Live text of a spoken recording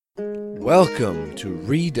Welcome to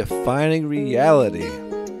Redefining Reality,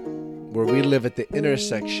 where we live at the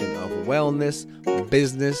intersection of wellness,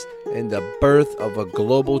 business, and the birth of a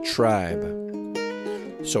global tribe.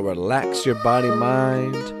 So relax your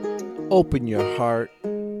body-mind, open your heart,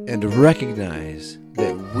 and recognize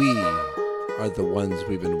that we are the ones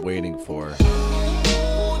we've been waiting for.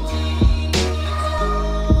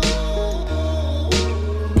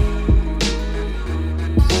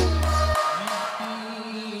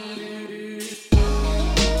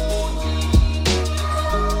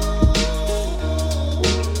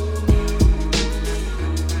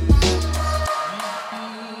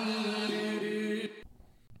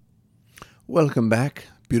 Welcome back,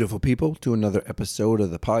 beautiful people, to another episode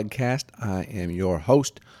of the podcast. I am your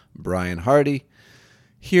host, Brian Hardy,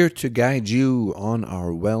 here to guide you on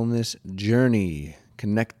our wellness journey,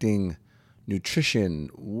 connecting nutrition,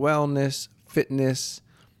 wellness, fitness,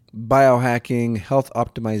 biohacking, health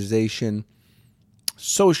optimization,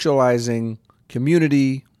 socializing,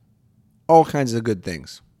 community, all kinds of good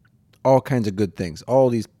things. All kinds of good things. All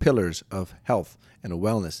these pillars of health and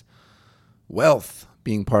wellness. Wealth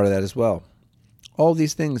being part of that as well. All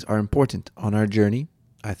these things are important on our journey.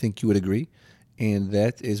 I think you would agree. And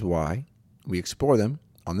that is why we explore them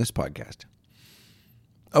on this podcast.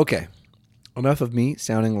 Okay, enough of me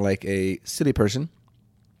sounding like a silly person.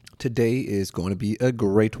 Today is going to be a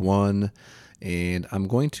great one. And I'm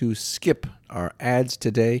going to skip our ads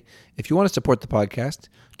today. If you want to support the podcast,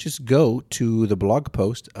 just go to the blog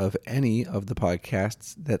post of any of the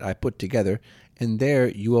podcasts that I put together. And there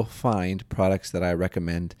you will find products that I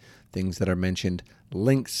recommend, things that are mentioned,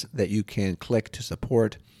 links that you can click to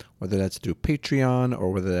support, whether that's through Patreon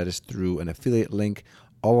or whether that is through an affiliate link.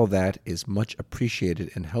 All of that is much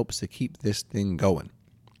appreciated and helps to keep this thing going.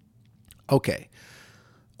 Okay.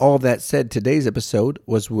 All that said, today's episode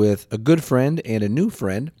was with a good friend and a new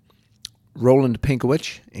friend, Roland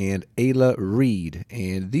Pinkowicz and Ayla Reed.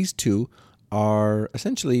 And these two are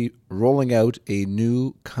essentially rolling out a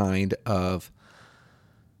new kind of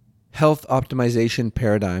health optimization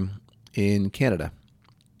paradigm in Canada.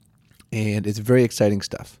 And it's very exciting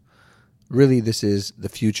stuff. Really, this is the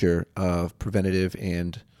future of preventative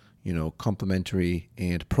and, complementary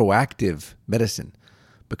and proactive medicine.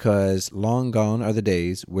 Because long gone are the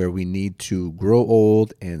days where we need to grow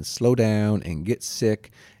old and slow down and get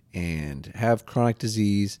sick and have chronic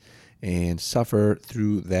disease and suffer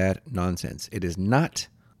through that nonsense. It is not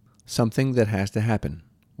something that has to happen.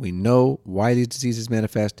 We know why these diseases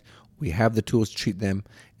manifest. We have the tools to treat them,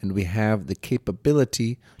 and we have the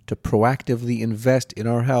capability to proactively invest in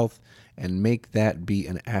our health and make that be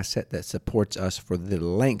an asset that supports us for the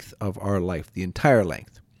length of our life, the entire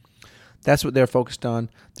length. That's what they're focused on.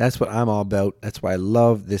 That's what I'm all about. That's why I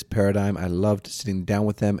love this paradigm. I loved sitting down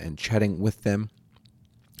with them and chatting with them.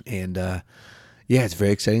 And it's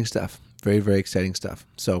very exciting stuff. Very, very exciting stuff.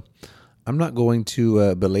 So I'm not going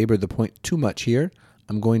to belabor the point too much here.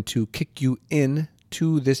 I'm going to kick you in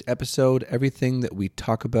to this episode. Everything that we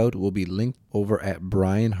talk about will be linked over at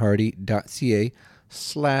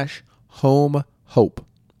brianhardy.ca/homehope. HOMEHOPE.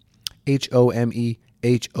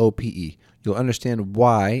 You'll understand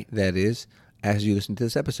why that is as you listen to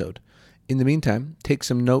this episode. In the meantime, take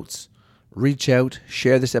some notes, reach out,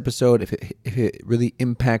 share this episode if it really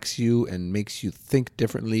impacts you and makes you think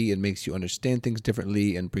differently and makes you understand things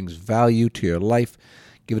differently and brings value to your life.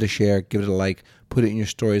 Give it a share, give it a like, put it in your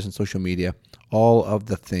stories on social media. All of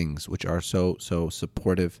the things which are so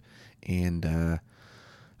supportive and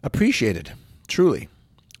appreciated. Truly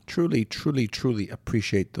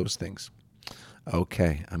appreciate those things.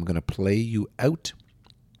 Okay, I'm going to play you out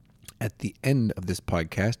at the end of this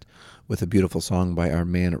podcast with a beautiful song by our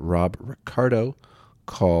man Rob Ricardo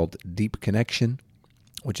called Deep Connection,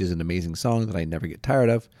 which is an amazing song that I never get tired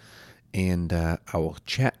of. And I will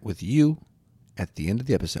chat with you at the end of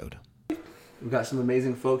the episode. We've got some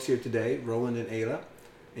amazing folks here today, Roland and Ayla,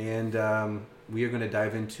 and we are going to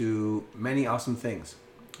dive into many awesome things.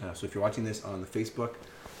 So if you're watching this on the Facebook,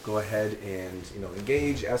 go ahead and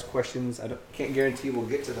engage, ask questions. I can't guarantee we'll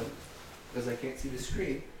get to them because I can't see the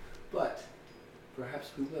screen, but perhaps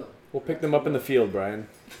we will. We'll pick them up in the field, Brian.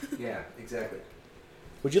 Yeah, exactly.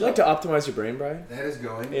 Would you like to optimize your brain, Brian? That is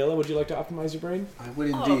going. Ayla, would you like to optimize your brain? I would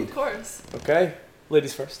indeed. Oh, of course. Okay,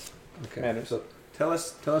 ladies first. Okay. Manners. So tell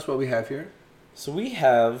us what we have here. So we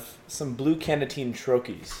have some blue cannatine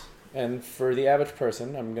troches, and for the average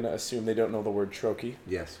person, I'm going to assume they don't know the word troche.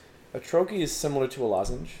 Yes. A troche is similar to a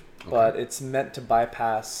lozenge, but it's meant to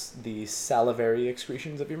bypass the salivary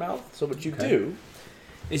excretions of your mouth. So what you do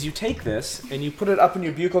is you take this and you put it up in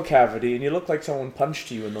your buccal cavity and you look like someone punched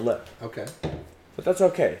you in the lip. Okay. But that's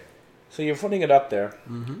okay. So you're putting it up there.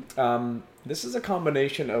 This is a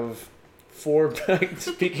combination of 4.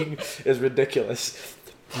 Speaking is ridiculous.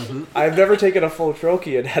 I've never taken a full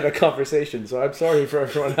trochee and had a conversation, so I'm sorry for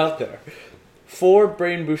everyone out there. 4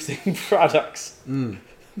 brain boosting products.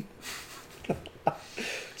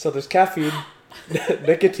 So there's caffeine,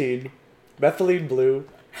 nicotine, methylene blue,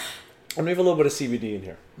 and we have a little bit of CBD in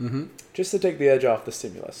here, just to take the edge off the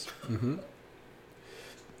stimulus.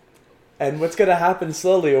 And what's going to happen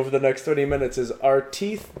slowly over the next 30 minutes is our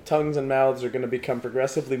teeth, tongues, and mouths are going to become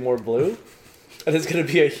progressively more blue, and it's going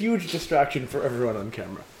to be a huge distraction for everyone on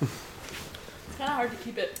camera. It's kind of hard to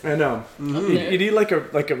keep it. I know. You need like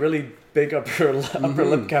a really big upper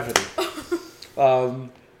lip cavity. But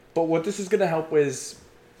what this is going to help is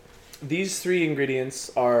these 3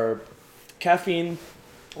 ingredients are caffeine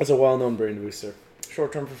is a well-known brain booster,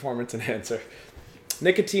 short-term performance enhancer.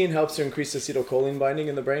 Nicotine helps to increase acetylcholine binding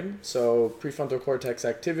in the brain, so prefrontal cortex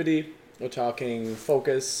activity. We're talking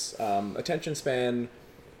focus, attention span,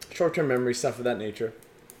 short-term memory, stuff of that nature.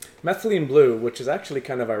 Methylene blue, which is actually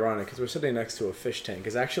kind of ironic because we're sitting next to a fish tank,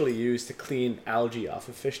 is actually used to clean algae off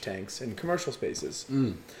of fish tanks in commercial spaces.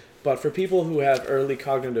 But for people who have early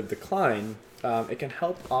cognitive decline, it can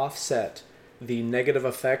help offset the negative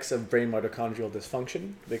effects of brain mitochondrial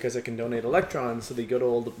dysfunction because it can donate electrons to the good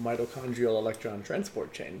old mitochondrial electron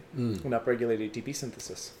transport chain and upregulate ATP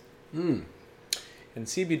synthesis. And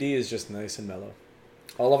CBD is just nice and mellow.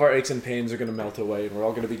 All of our aches and pains are going to melt away, and we're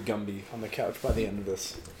all going to be Gumby on the couch by the end of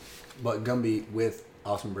this. But Gumby with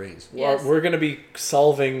awesome brains. Yes. We're going to be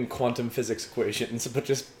solving quantum physics equations, but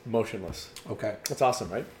just motionless. Okay. That's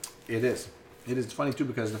awesome, right? It is. It is funny, too,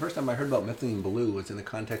 because the first time I heard about methylene blue was in the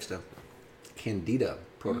context of Candida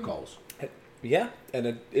protocols. Yeah, and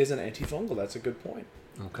it is an antifungal. That's a good point.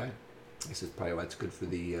 Okay. This is probably why it's good for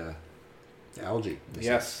the algae.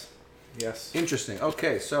 Yes. Interesting.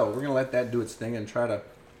 Okay, so we're going to let that do its thing and try to...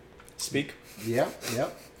 Speak. Yep.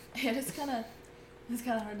 And it's kind of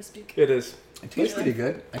hard to speak. It is. It tastes pretty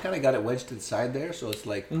good. I kind of got it wedged to the side there, so it's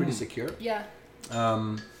like pretty secure. Yeah.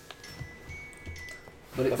 But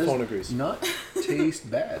it The phone agrees. does not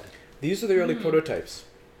taste bad. These are the early prototypes.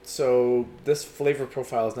 So this flavor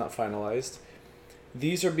profile is not finalized.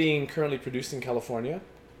 These are being currently produced in California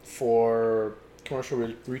for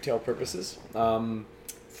commercial retail purposes.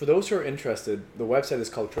 For those who are interested, the website is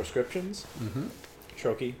called Troscriptions.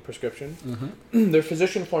 Troche Prescription. They're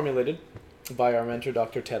physician formulated by our mentor,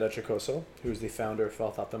 Dr. Ted Echecoso, who is the founder of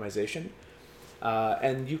Health Optimization.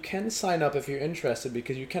 And you can sign up if you're interested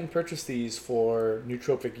because you can purchase these for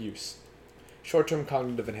nootropic use, short-term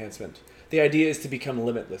cognitive enhancement. The idea is to become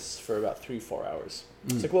limitless for about 3-4 hours.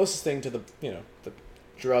 It's the closest thing to the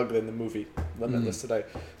drug in the movie Limitless that I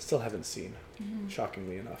still haven't seen,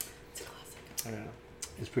 shockingly enough. It's a classic. I don't know.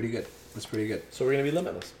 It's pretty good. So we're going to be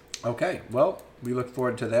limitless. Okay, well, we look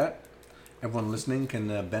forward to that. Everyone listening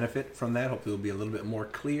can benefit from that. Hopefully it'll be a little bit more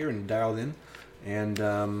clear and dialed in.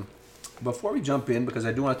 And before we jump in, because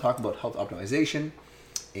I do want to talk about health optimization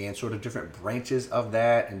and sort of different branches of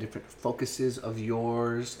that and different focuses of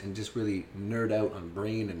yours and just really nerd out on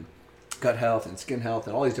brain and gut health and skin health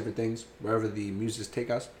and all these different things, wherever the muses take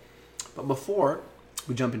us. But before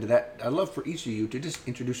we jump into that, I'd love for each of you to just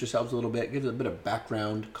introduce yourselves a little bit, give us a bit of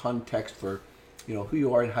background, context for who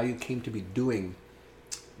you are and how you came to be doing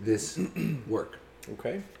this work.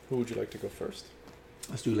 Okay. Who would you like to go first?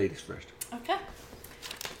 Let's do ladies first. Okay.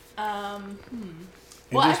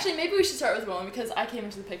 Well, actually, maybe we should start with Roland because I came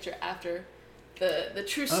into the picture after the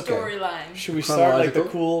true storyline. Should we start like the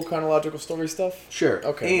cool chronological story stuff? Sure.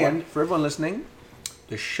 Okay. And for everyone listening,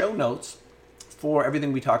 the show notes for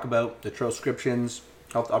everything we talk about, the transcriptions,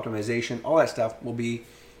 health optimization, all that stuff will be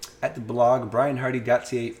at the blog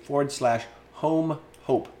brianhardy.ca/home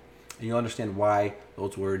hope. And you'll understand why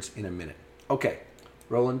those words in a minute. Okay.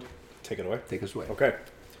 Roland, Take it away. take us away. Okay.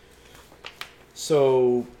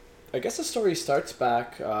 So, I guess the story starts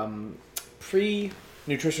back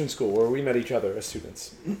pre-nutrition school where we met each other as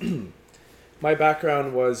students. My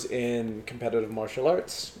background was in competitive martial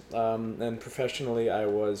arts, and professionally I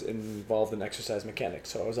was involved in exercise mechanics,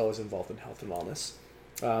 so I was always involved in health and wellness.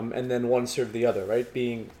 And then one served the other, right?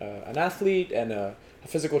 Being an athlete and a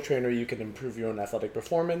physical trainer, you can improve your own athletic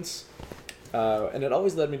performance. And it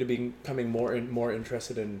always led me to becoming more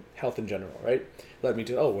interested in health in general, right? Led me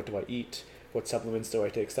to, what do I eat? What supplements do I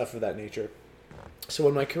take? Stuff of that nature. So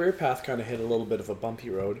when my career path kind of hit a little bit of a bumpy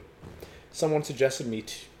road, someone suggested me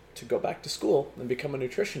to go back to school and become a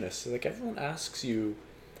nutritionist. Like, everyone asks you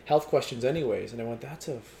health questions anyways. And I went, that's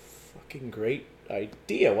a fucking great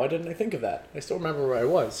idea. Why didn't I think of that? I still remember where I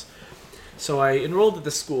was. So I enrolled at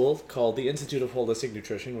the school called the Institute of Holistic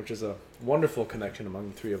Nutrition, which is a wonderful connection among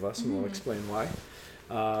the three of us, and we'll explain why.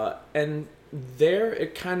 And there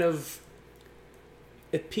it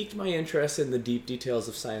piqued my interest in the deep details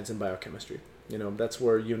of science and biochemistry. You know, that's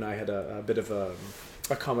where you and I had a bit of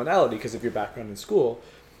a commonality because of your background in school.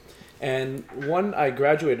 And I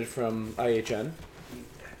graduated from IHN.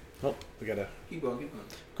 Oh, we gotta... Keep going.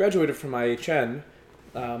 Graduated from IHN.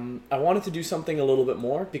 I wanted to do something a little bit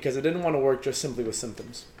more because I didn't want to work just simply with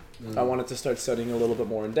symptoms. I wanted to start studying a little bit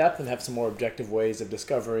more in depth and have some more objective ways of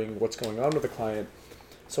discovering what's going on with the client.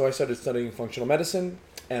 So I started studying functional medicine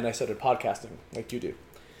and I started podcasting like you do.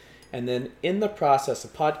 And then in the process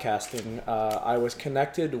of podcasting, I was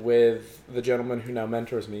connected with the gentleman who now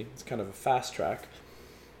mentors me. It's kind of a fast track.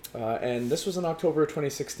 And this was in October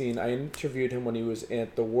 2016. I interviewed him when he was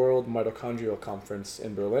at the World Mitochondrial Conference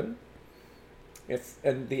in Berlin.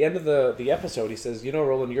 And the end of the episode, he says, you know,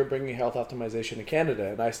 Roland, you're bringing health optimization to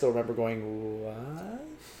Canada. And I still remember going, what?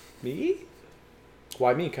 Me?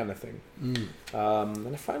 Why me kind of thing. And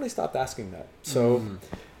I finally stopped asking that. So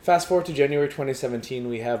fast forward to January 2017,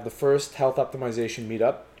 we have the first health optimization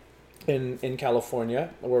meetup in California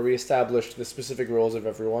where we established the specific roles of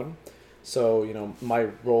everyone. So, you know, my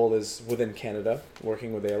role is within Canada,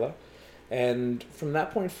 working with Ayla. And from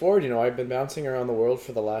that point forward, you know, I've been bouncing around the world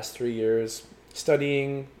for the last 3 years,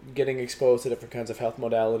 studying, getting exposed to different kinds of health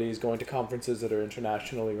modalities, going to conferences that are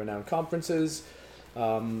internationally renowned conferences.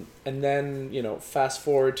 And then, you know, fast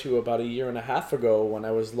forward to about a year and a half ago when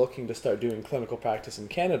I was looking to start doing clinical practice in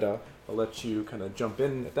Canada. I'll let you kind of jump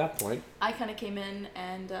in at that point. I kind of came in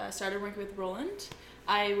and started working with Roland.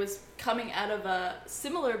 I was coming out of a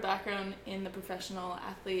similar background in the professional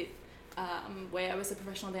athlete way. I was a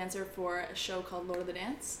professional dancer for a show called Lord of the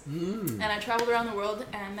Dance. And I traveled around the world,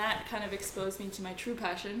 and that kind of exposed me to my true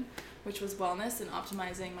passion, which was wellness and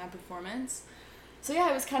optimizing my performance. So yeah,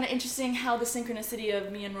 it was kind of interesting how the synchronicity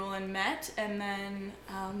of me and Roland met, and then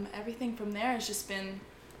everything from there has just been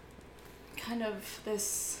kind of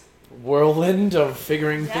this whirlwind of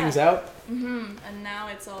figuring things out. And now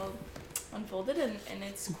it's all unfolded, and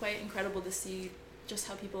it's quite incredible to see just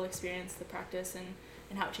how people experience the practice and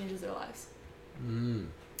how it changes their lives.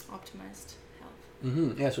 Optimized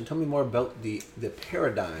health. Yeah, so tell me more about the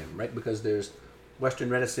paradigm, right? Because there's Western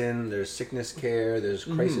medicine, there's sickness care, there's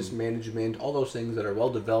crisis management, all those things that are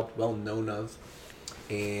well developed, well known of,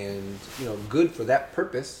 and, you know, good for that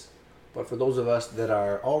purpose. But for those of us that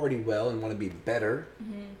are already well and want to be better,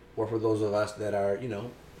 or for those of us that are, you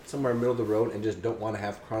know, somewhere middle of the road and just don't want to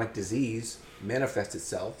have chronic disease manifest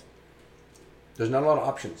itself, there's not a lot of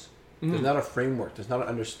options. There's not a framework. There's not an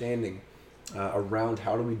understanding around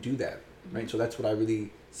how do we do that, right? So that's what I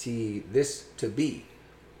really see this to be.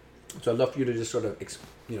 So I'd love for you to just sort of,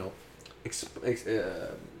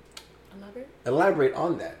 elaborate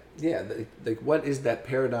on that. Yeah, like what is that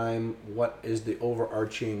paradigm? What is the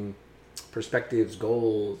overarching perspectives,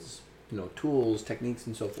 goals, you know, tools, techniques,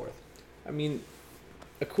 and so forth? I mean,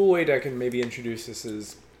 a cool way that I can maybe introduce this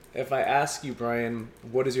is if I ask you, Brian,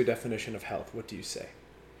 what is your definition of health? What do you say?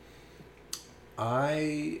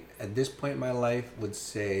 I, at this point in my life, would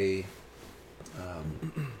say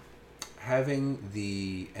having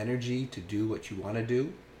the energy to do what you want to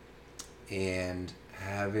do and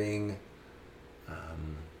having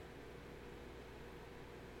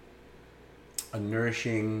a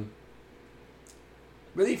nourishing,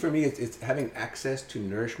 really for me, it's having access to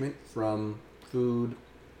nourishment from food,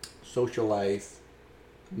 social life,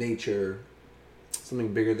 nature,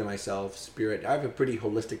 something bigger than myself, spirit. I have a pretty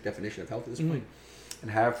holistic definition of health at this point,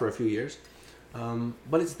 and have for a few years.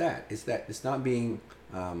 But it's not being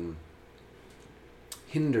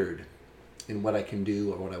hindered in what I can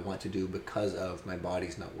do or what I want to do because of my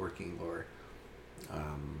body's not working or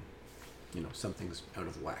something's out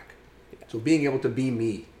of whack. Yeah. So being able to be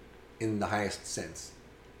me in the highest sense,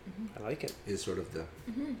 I like it, is sort of the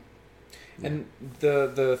And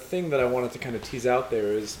the thing that I wanted to kind of tease out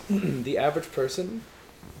there is the average person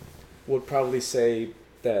would probably say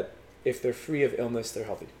that if they're free of illness, they're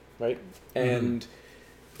healthy, right? And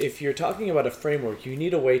if you're talking about a framework, you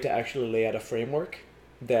need a way to actually lay out a framework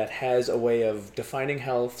that has a way of defining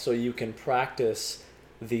health so you can practice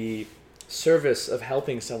the service of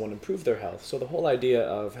helping someone improve their health. So the whole idea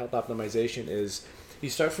of health optimization is you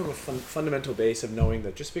start from a fundamental base of knowing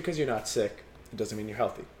that just because you're not sick, it doesn't mean you're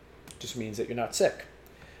healthy. It just means that you're not sick.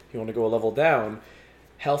 If you want to go a level down,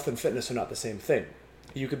 health and fitness are not the same thing.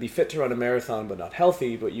 You could be fit to run a marathon but not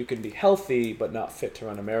healthy, but you can be healthy but not fit to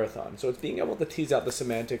run a marathon. So it's being able to tease out the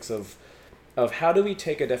semantics of how do we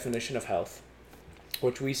take a definition of health,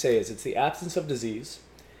 which we say is it's the absence of disease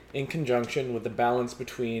in conjunction with the balance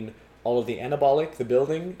between all of the anabolic, the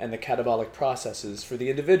building, and the catabolic processes for the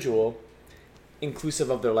individual, inclusive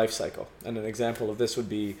of their life cycle. And an example of this would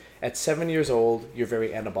be at 7 years old, you're very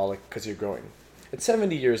anabolic because you're growing. At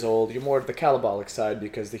 70 years old, you're more at the catabolic side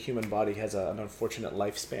because the human body has an unfortunate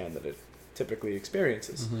lifespan that it typically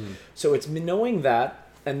experiences. Mm-hmm. So it's knowing that,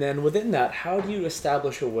 and then within that, how do you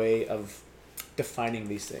establish a way of defining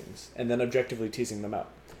these things and then objectively teasing them out?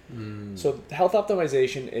 So health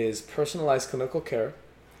optimization is personalized clinical care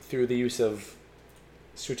through the use of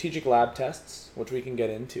strategic lab tests, which we can get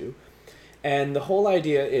into. And the whole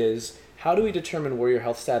idea is, how do we determine where your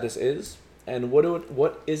health status is, and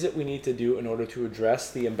what is it we need to do in order to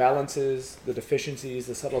address the imbalances, the deficiencies,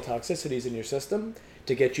 the subtle toxicities in your system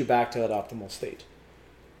to get you back to that optimal state.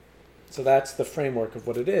 So that's the framework of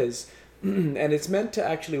what it is. And it's meant to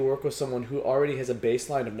actually work with someone who already has a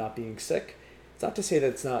baseline of not being sick. It's not to say that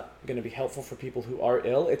it's not going to be helpful for people who are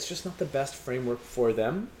ill. It's just not the best framework for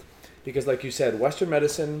them. Because like you said, Western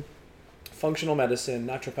medicine, functional medicine,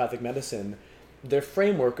 naturopathic medicine, their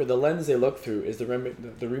framework or the lens they look through is the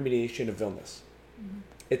remediation of illness.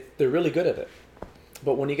 They're really good at it.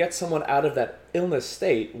 But when you get someone out of that illness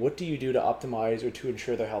state, what do you do to optimize or to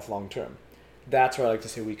ensure their health long term? That's where I like to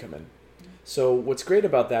say we come in. So what's great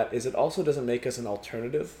about that is it also doesn't make us an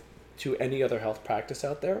alternative to any other health practice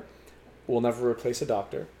out there. We'll never replace a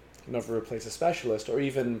doctor, never replace a specialist, or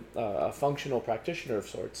even a functional practitioner of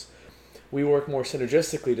sorts. We work more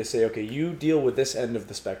synergistically to say, okay, you deal with this end of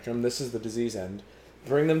the spectrum, this is the disease end,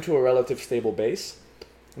 bring them to a relative stable base,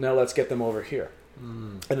 now let's get them over here.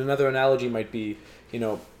 And another analogy might be,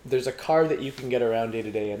 there's a car that you can get around day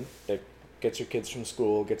to day in that gets your kids from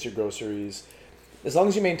school, gets your groceries. As long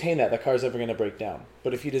as you maintain that, the car's never going to break down.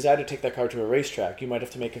 But if you decide to take that car to a racetrack, you might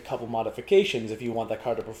have to make a couple modifications if you want that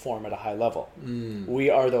car to perform at a high level.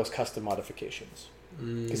 We are those custom modifications.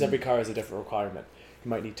 Because every car has a different requirement. You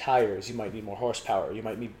might need tires, you might need more horsepower, you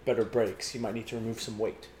might need better brakes, you might need to remove some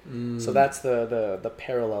weight. So that's the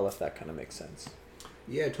parallel, if that kind of makes sense.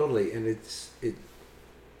 Yeah, totally. And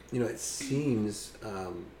it seems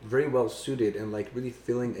very well suited and like really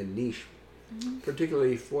filling a niche,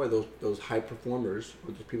 particularly for those high performers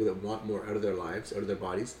or those people that want more out of their lives, out of their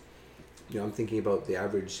bodies. I'm thinking about the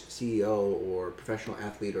average CEO or professional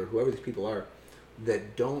athlete or whoever these people are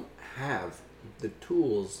that don't have the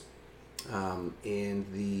tools and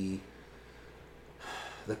the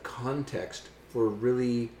context for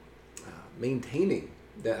really maintaining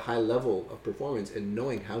that high level of performance and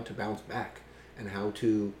knowing how to bounce back and how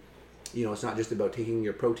to, it's not just about taking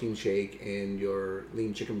your protein shake and your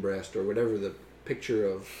lean chicken breast or whatever the picture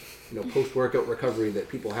of, post-workout recovery that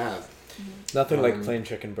people have. Nothing like plain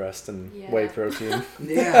chicken breast and whey protein.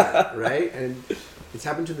 Yeah, right? And it's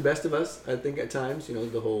happened to the best of us, I think, at times,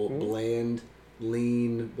 the whole bland,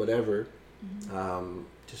 lean, whatever.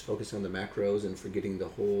 Just focusing on the macros and forgetting the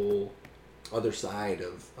whole other side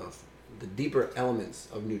of the deeper elements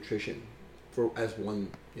of nutrition as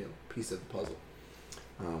one piece of the puzzle.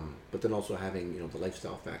 But then also having the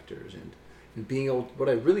lifestyle factors and being able, what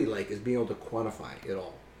I really like is being able to quantify it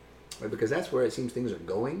all, right? Because that's where it seems things are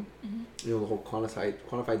going. The whole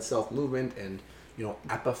quantified self movement and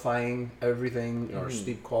apifying everything, our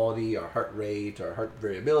sleep quality, our heart rate, our heart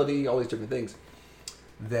variability, all these different things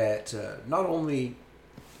that not only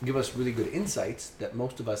give us really good insights that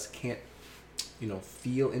most of us can't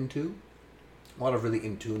feel into. A lot of really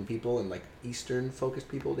in tune people and like Eastern focused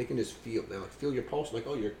people, they can just feel your pulse, like,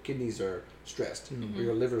 oh, your kidneys are stressed or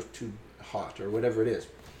your liver's too hot or whatever it is,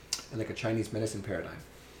 and like a Chinese medicine paradigm.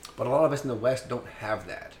 But a lot of us in the West don't have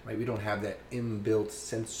that, right? We don't have that inbuilt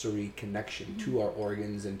sensory connection to our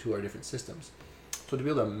organs and to our different systems. So to be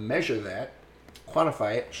able to measure that,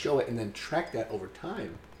 quantify it, show it, and then track that over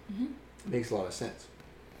time makes a lot of sense.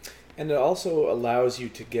 And it also allows you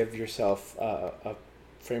to give yourself a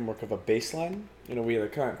framework of a baseline. We had a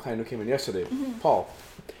client who came in yesterday, Paul.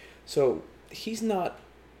 So he's not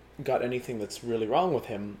got anything that's really wrong with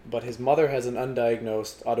him, but his mother has an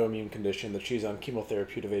undiagnosed autoimmune condition that she's on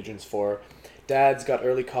chemotherapeutic agents for. Dad's got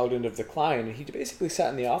early cognitive decline, and he basically sat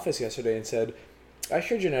in the office yesterday and said, I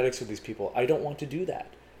share genetics with these people. I don't want to do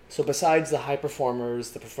that. So besides the high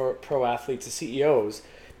performers, the pro athletes, the CEOs,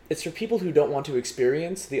 it's for people who don't want to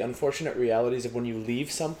experience the unfortunate realities of when you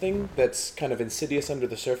leave something that's kind of insidious under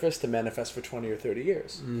the surface to manifest for 20 or 30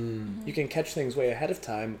 years. You can catch things way ahead of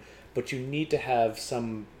time, but you need to have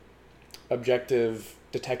some objective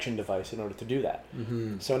detection device in order to do that.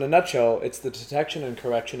 So in a nutshell, it's the detection and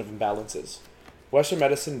correction of imbalances. Western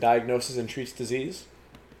medicine diagnoses and treats disease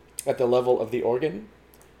at the level of the organ.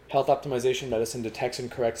 Health optimization medicine detects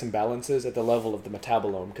and corrects imbalances at the level of the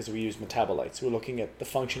metabolome because we use metabolites. We're looking at the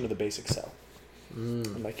function of the basic cell.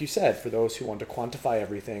 And like you said, for those who want to quantify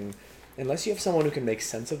everything, unless you have someone who can make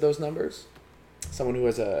sense of those numbers, someone who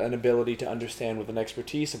has an ability to understand with an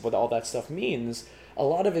expertise of what all that stuff means, a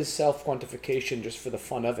lot of it is self-quantification just for the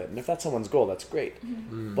fun of it. And if that's someone's goal, that's great.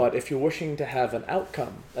 But if you're wishing to have an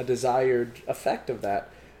outcome, a desired effect of that,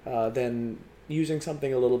 then using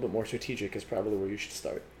something a little bit more strategic is probably where you should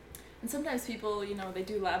start. And sometimes people, they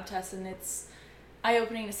do lab tests and it's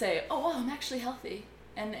eye-opening to say, oh, wow, I'm actually healthy.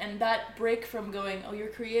 And that break from going, oh, you're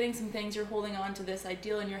creating some things, you're holding on to this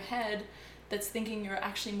ideal in your head that's thinking you're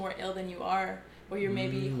actually more ill than you are, or you're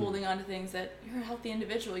maybe holding on to things that you're a healthy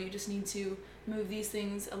individual, you just need to move these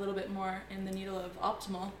things a little bit more in the needle of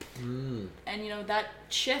optimal. And that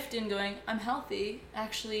shift in going, I'm healthy,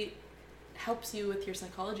 actually helps you with your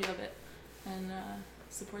psychology of it and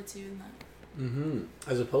supports you in that.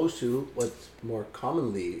 As opposed to what's more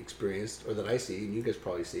commonly experienced, or that I see, and you guys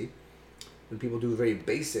probably see, when people do very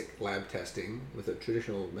basic lab testing with a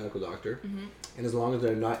traditional medical doctor, and as long as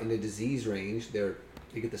they're not in the disease range, they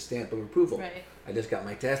get the stamp of approval. Right. I just got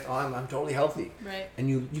my test. Oh, I'm totally healthy. Right. And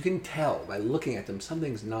you can tell by looking at them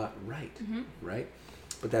something's not right. Right.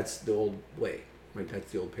 But that's the old way. Right.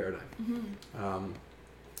 That's the old paradigm.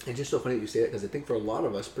 It's just so funny that you say that, because I think for a lot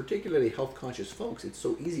of us, particularly health conscious folks, it's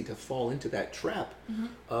so easy to fall into that trap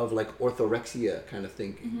of like orthorexia kind of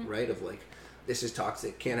thinking, right? Of like, this is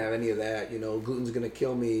toxic, can't have any of that, gluten's gonna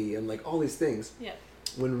kill me, and like all these things. Yeah.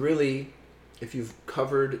 When really, if you've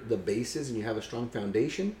covered the bases and you have a strong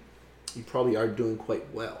foundation, you probably are doing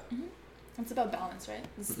quite well. It's about balance, right?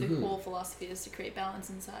 This is the whole philosophy, is to create balance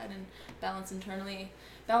inside and balance internally,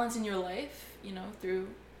 balance in your life, through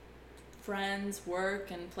friends,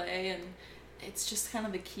 work, and play, and it's just kind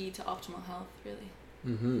of the key to optimal health,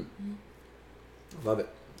 really. I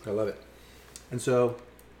love it. And so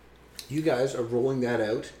you guys are rolling that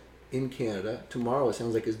out in Canada. Tomorrow, it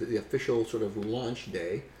sounds like, is the official sort of launch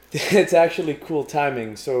day. It's actually cool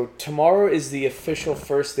timing. So tomorrow is the official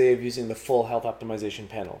first day of using the full health optimization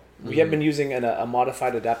panel. We have been using a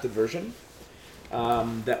modified adapted version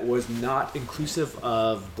that was not inclusive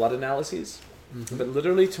of blood analyses. But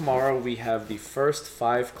literally tomorrow we have the first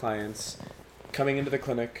 5 clients coming into the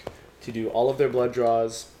clinic to do all of their blood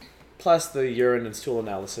draws, plus the urine and stool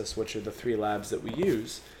analysis, which are the 3 labs that we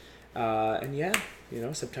use.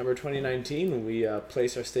 September 2019, we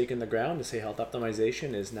place our stake in the ground to say health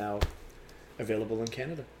optimization is now available in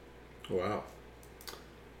Canada. Wow.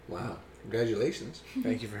 Congratulations.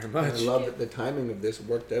 Thank you very much. I love that the timing of this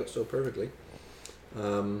worked out so perfectly.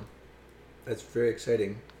 That's very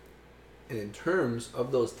exciting. And in terms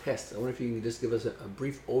of those tests, I wonder if you can just give us a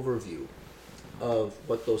brief overview of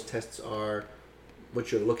what those tests are,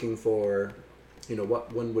 what you're looking for,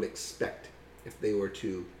 what one would expect if they were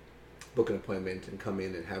to book an appointment and come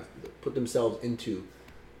in and put themselves into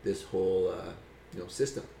this whole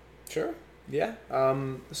system. Sure. Yeah.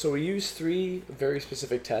 So we use 3 very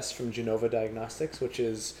specific tests from Genova Diagnostics, which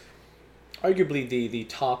is arguably the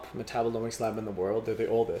top metabolomics lab in the world. They're the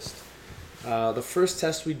oldest. The first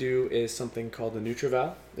test we do is something called the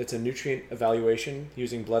NutriVal. It's a nutrient evaluation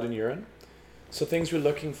using blood and urine. So things we're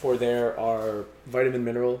looking for there are vitamin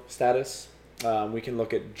mineral status. We can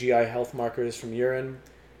look at GI health markers from urine.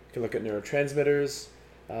 We can look at neurotransmitters,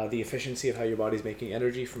 the efficiency of how your body's making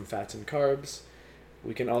energy from fats and carbs.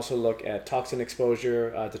 We can also look at toxin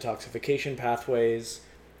exposure, detoxification pathways,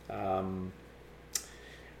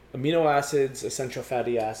 amino acids, essential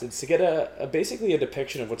fatty acids, to get basically a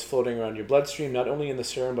depiction of what's floating around your bloodstream, not only in the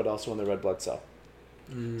serum but also in the red blood cell.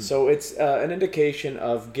 So it's an indication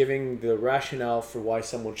of giving the rationale for why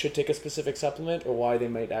someone should take a specific supplement or why they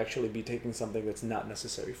might actually be taking something that's not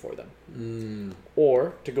necessary for them.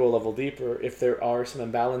 Or, to go a level deeper, if there are some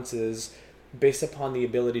imbalances based upon the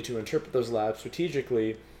ability to interpret those labs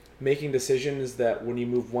strategically, making decisions that when you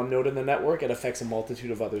move one node in the network, it affects a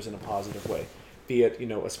multitude of others in a positive way. Be it,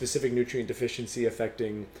 a specific nutrient deficiency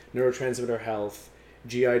affecting neurotransmitter health,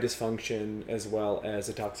 GI dysfunction, as well as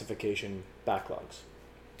detoxification backlogs.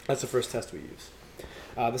 That's the first test we use.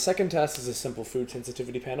 The second test is a simple food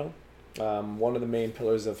sensitivity panel. One of the main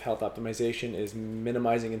pillars of health optimization is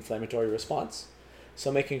minimizing inflammatory response.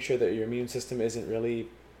 So making sure that your immune system isn't really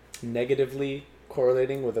negatively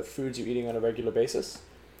correlating with the foods you're eating on a regular basis.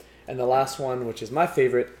 And the last one, which is my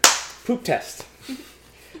favorite, poop test.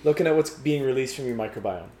 Looking at what's being released from your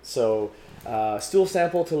microbiome. So stool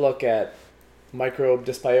sample to look at microbe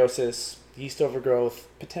dysbiosis, yeast overgrowth,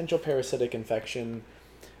 potential parasitic infection,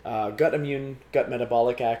 gut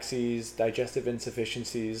metabolic axes, digestive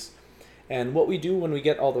insufficiencies. And what we do when we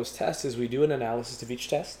get all those tests is we do an analysis of each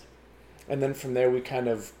test. And then from there we kind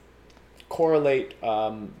of correlate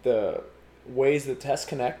the ways the tests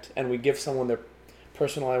connect, and we give someone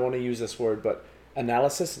personal, I want to use this word, but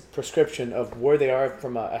analysis, prescription of where they are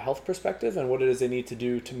from a health perspective and what it is they need to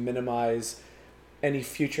do to minimize any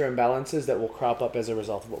future imbalances that will crop up as a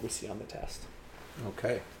result of what we see on the test.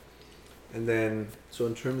 Okay. And then, so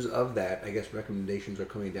in terms of that, I guess recommendations are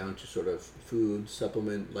coming down to sort of food,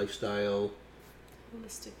 supplement, lifestyle,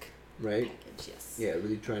 Holistic right? package, yes. Yeah,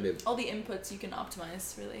 really trying to. All the inputs you can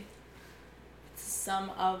optimize, really. Some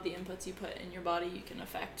of the inputs you put in your body, you can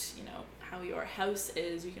affect, how your house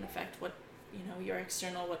is. You can affect what, your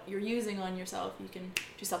external, what you're using on yourself. You can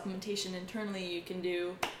do supplementation internally. You can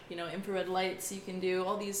do, infrared lights. You can do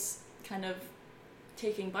all these kind of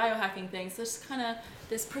taking biohacking things. There's kind of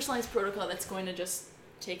this personalized protocol that's going to just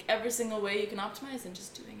take every single way you can optimize and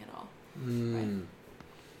just doing it all. Right? And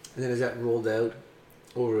then is that rolled out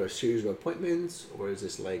over a series of appointments, or is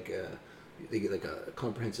this like they get like a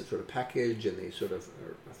comprehensive sort of package and they sort of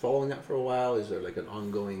are following that for a while? Is there like an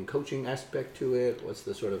ongoing coaching aspect to it? What's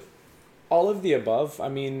the sort of... All of the above. I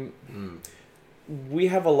mean, we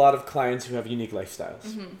have a lot of clients who have unique lifestyles.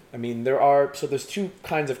 Mm-hmm. I mean, there's two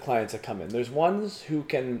kinds of clients that come in. There's ones who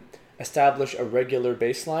can establish a regular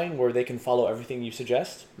baseline where they can follow everything you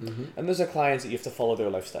suggest. Mm-hmm. And there's the clients that you have to follow their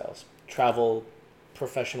lifestyles. Travel,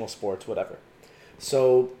 professional sports, whatever.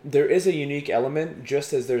 So there is a unique element,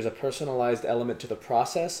 just as there's a personalized element to the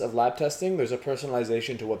process of lab testing, there's a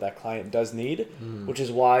personalization to what that client does need, which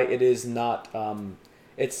is why it is not,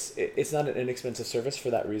 it's not an inexpensive service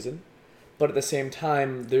for that reason. But at the same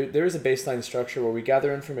time, there is a baseline structure where we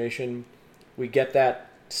gather information, we get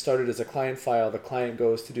that started as a client file, the client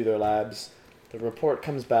goes to do their labs, the report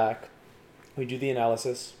comes back, we do the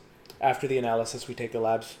analysis. After the analysis, we take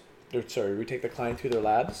the client through their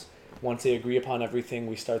labs. Once they agree upon everything,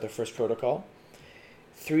 we start their first protocol.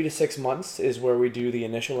 3 to 6 months is where we do the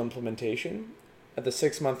initial implementation. At the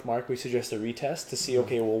 6-month mark, we suggest a retest to see,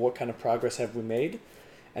 okay, well, what kind of progress have we made?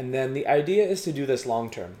 And then the idea is to do this long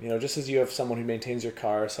term. Just as you have someone who maintains your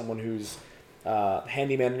car, someone who's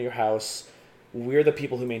handyman in your house, we're the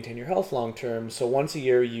people who maintain your health long term. So once a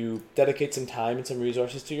year, you dedicate some time and some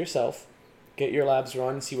resources to yourself, get your labs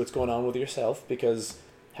run, see what's going on with yourself, because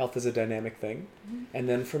health is a dynamic thing. Mm-hmm. And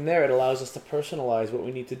then from there, it allows us to personalize what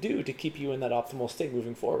we need to do to keep you in that optimal state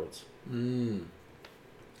moving forwards.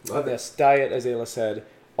 Love Yes, diet, as Ayla said,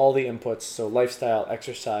 all the inputs, so lifestyle,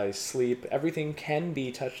 exercise, sleep, everything can be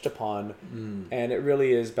touched upon. And it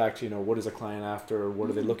really is back to, what is a client after, what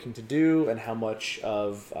are they looking to do, and how much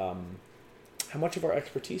of our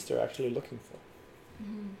expertise they're actually looking for.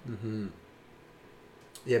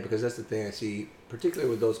 Yeah, because that's the thing I see, particularly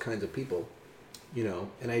with those kinds of people,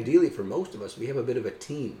 and ideally for most of us, we have a bit of a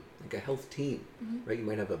team, like a health team, right? You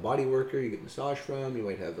might have a body worker you get massage from, you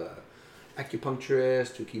might have a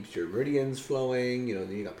acupuncturist who keeps your meridians flowing, then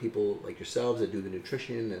you got people like yourselves that do the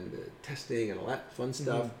nutrition and the testing and all that fun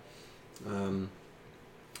stuff.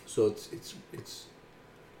 So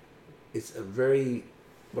it's a very,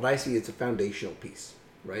 what I see, it's a foundational piece,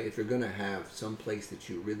 right? If you're going to have some place that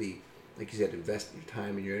you really, like you said, invest your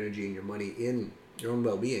time and your energy and your money in your own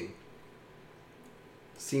well-being,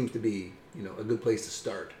 seems to be, a good place to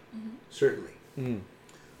start, certainly.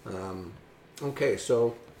 Okay,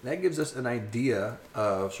 so that gives us an idea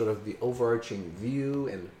of sort of the overarching view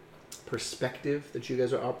and perspective that you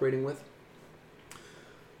guys are operating with.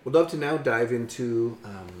 We'd love to now dive into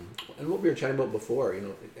and what we were chatting about before,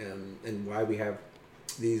 and why we have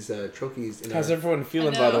these trophies. How's everyone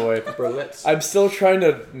feeling, by the way? Burlettes. I'm still trying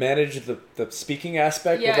to manage the speaking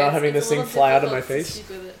aspect without having this thing fly out of my face.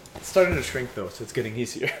 It's starting to shrink, though, so it's getting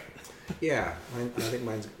easier. Yeah, I think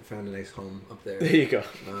mine's found a nice home up there. There you go.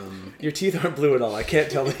 Your teeth aren't blue at all. I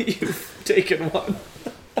can't tell that you've taken one.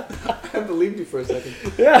 I believed you for a second.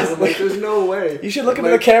 Yeah, I was like, there's no way. You should look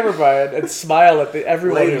into the camera, Brian, and smile at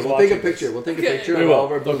everyone who's we'll watching. take a picture. We'll take a picture We of will. all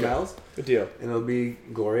of our blue Okay. mouths. Good deal. And it'll be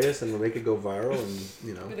glorious, and we'll make it go viral,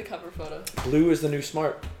 and Be the cover photo. Blue is the new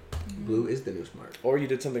smart. blue is the new smart. Or you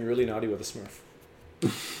did something really naughty with a Smurf.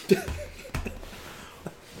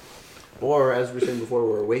 Or, as we were saying before,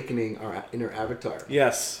 we're awakening our inner avatar.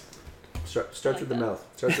 Yes. Starts Like with the that. mouth.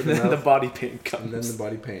 Starts with And the then the mouth, body paint comes. and then the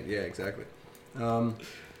body paint. Yeah, exactly.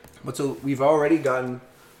 But so we've already gotten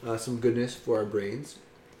some goodness for our brains.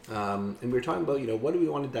 And we were talking about, what do we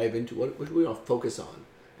want to dive into? What do we want to focus on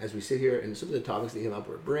as we sit here? And some of the topics that came up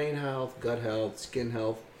were brain health, gut health, skin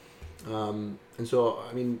health. And so,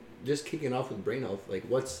 just kicking off with brain health, like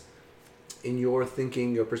what's in your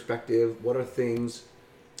thinking, your perspective, what are things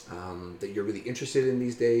that you're really interested in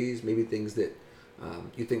these days? Maybe things that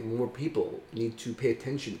you think more people need to pay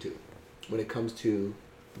attention to when it comes to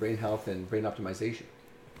brain health and brain optimization.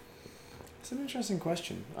 It's an interesting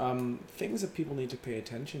question. Things that people need to pay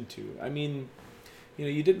attention to.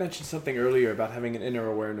 You did mention something earlier about having an inner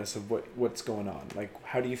awareness of what's going on. Like,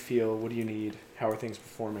 how do you feel? What do you need? How are things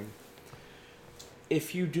performing?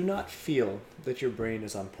 If you do not feel that your brain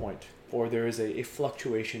is on point, or there is a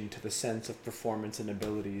fluctuation to the sense of performance and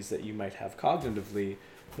abilities that you might have cognitively,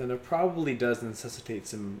 then it probably does necessitate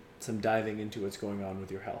some diving into what's going on with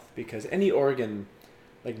your health. Because any organ,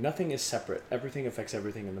 like, nothing is separate. Everything affects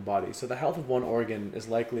everything in the body. So the health of one organ is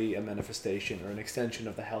likely a manifestation or an extension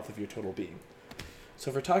of the health of your total being. So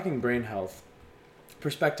if we're talking brain health,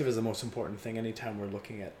 perspective is the most important thing anytime we're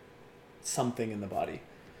looking at something in the body.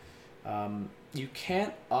 You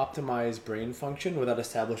can't optimize brain function without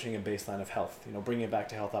establishing a baseline of health. Bringing it back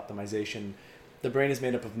to health optimization, the brain is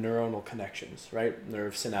made up of neuronal connections, right?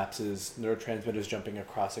 Nerve synapses, neurotransmitters jumping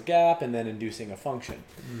across a gap and then inducing a function.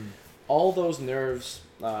 All those neurons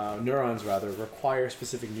require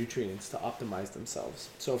specific nutrients to optimize themselves.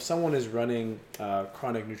 So if someone is running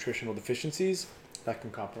chronic nutritional deficiencies, that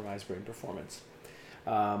can compromise brain performance.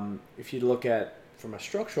 If you look at from a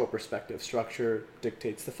structural perspective, structure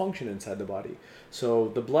dictates the function inside the body. So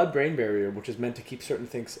the blood-brain barrier, which is meant to keep certain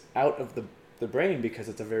things out of the brain because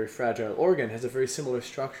it's a very fragile organ, has a very similar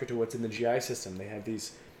structure to what's in the GI system. They have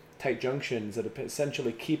these tight junctions that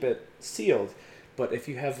essentially keep it sealed. But if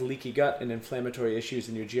you have leaky gut and inflammatory issues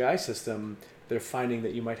in your GI system, they're finding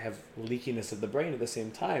that you might have leakiness of the brain at the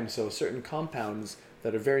same time. So certain compounds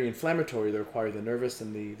that are very inflammatory that require the nervous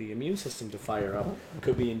and the immune system to fire up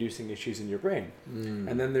could be inducing issues in your brain.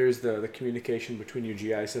 And then there's the communication between your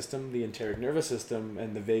GI system, the enteric nervous system,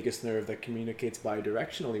 and the vagus nerve that communicates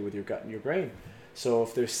bidirectionally with your gut and your brain. So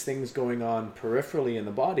if there's things going on peripherally in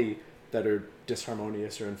the body that are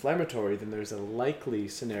disharmonious or inflammatory, then there's a likely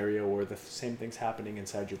scenario where the same thing's happening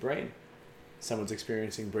inside your brain. Someone's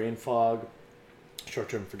experiencing brain fog,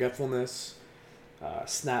 short-term forgetfulness,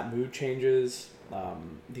 snap mood changes,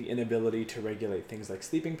 the inability to regulate things like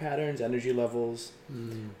sleeping patterns, energy levels.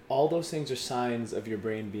 All those things are signs of your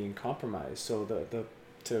brain being compromised. So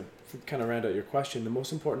to kind of round out your question, the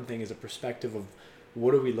most important thing is a perspective of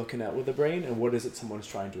what are we looking at with the brain and what is it someone's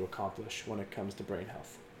trying to accomplish when it comes to brain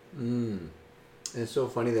health. And it's so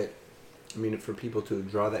funny that, for people to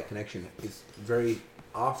draw that connection, it's very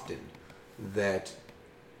often that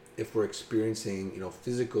if we're experiencing,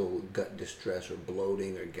 physical gut distress or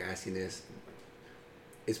bloating or gassiness,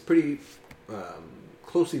 it's pretty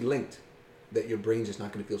closely linked that your brain's just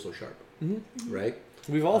not going to feel so sharp, right?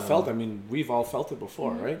 We've all felt it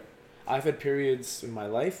before, right? I've had periods in my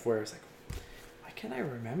life where it's like, why can't I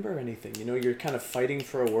remember anything? You're kind of fighting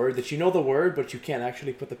for a word that the word, but you can't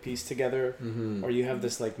actually put the piece together. Or you have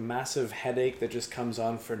this like massive headache that just comes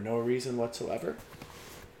on for no reason whatsoever.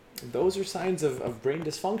 Those are signs of brain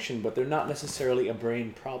dysfunction, but they're not necessarily a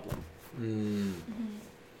brain problem.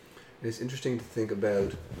 It's interesting to think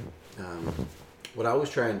about what I always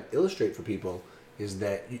try and illustrate for people is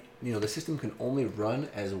that the system can only run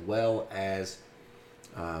as well as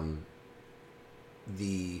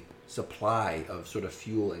the supply of sort of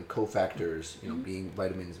fuel and cofactors, being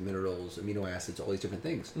vitamins, minerals, amino acids, all these different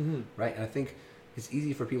things, right? And I think it's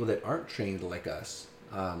easy for people that aren't trained like us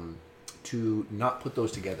to not put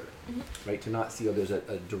those together, right? To not see there's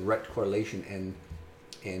a direct correlation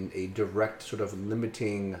and a direct sort of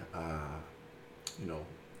limiting,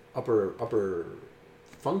 upper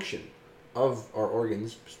function of our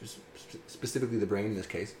organs, specifically the brain in this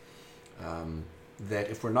case, that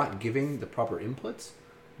if we're not giving the proper inputs,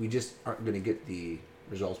 we just aren't going to get the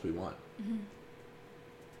results we want.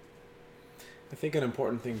 I think an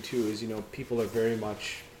important thing too is, people are very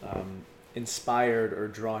much inspired or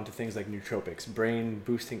drawn to things like nootropics, brain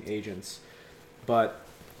boosting agents, but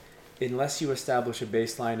unless you establish a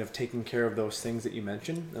baseline of taking care of those things that you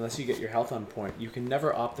mentioned, unless you get your health on point, you can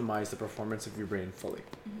never optimize the performance of your brain fully.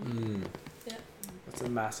 Yeah. That's a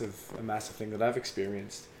massive thing that I've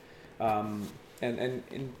experienced. And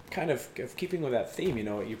in kind of keeping with that theme,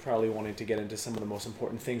 you probably wanted to get into some of the most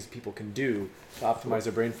important things people can do to optimize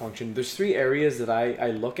their brain function. There's 3 areas that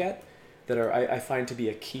I look at that I find to be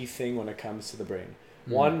a key thing when it comes to the brain.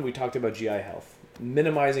 One, we talked about GI health,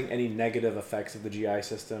 minimizing any negative effects of the GI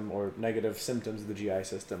system or negative symptoms of the GI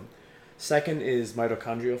system. Second is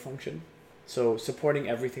mitochondrial function, so supporting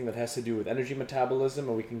everything that has to do with energy metabolism,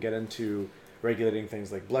 and we can get into regulating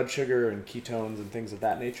things like blood sugar and ketones and things of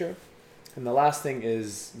that nature. And the last thing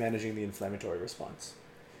is managing the inflammatory response.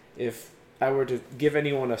 If I were to give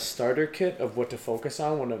anyone a starter kit of what to focus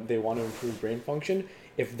on when they want to improve brain function,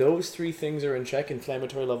 if those 3 things are in check,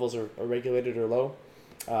 inflammatory levels are regulated or low,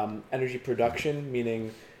 energy production,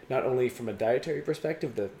 meaning not only from a dietary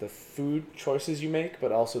perspective, the food choices you make,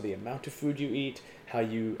 but also the amount of food you eat, how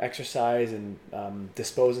you exercise and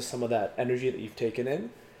dispose of some of that energy that you've taken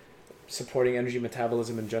in, supporting energy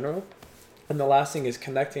metabolism in general. And the last thing is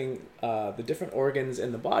connecting the different organs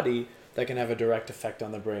in the body that can have a direct effect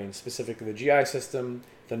on the brain, specifically the GI system,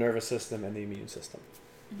 the nervous system, and the immune system.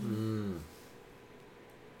 Mm.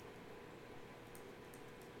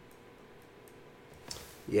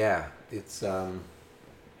 Yeah, it's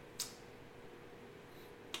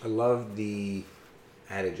I love the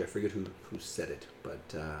adage. I forget who said it, but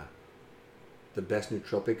the best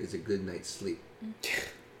nootropic is a good night's sleep.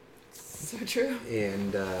 So true.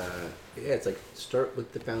 And yeah, it's like start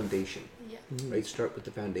with the foundation. Yeah. Mm-hmm. Right, start with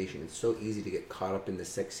the foundation. It's so easy to get caught up in the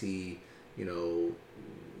sexy,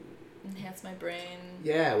 Enhance my brain.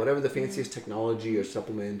 yeah, whatever the fanciest technology or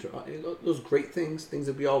supplement or those great things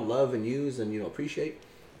that we all love and use and appreciate.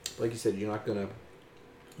 Like you said, you're not gonna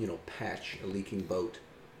patch a leaking boat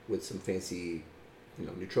with some fancy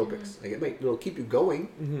nootropics. Like it'll keep you going.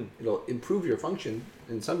 Mm-hmm. It'll improve your function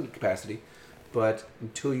in some capacity, but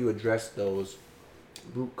until you address those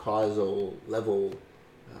root causal level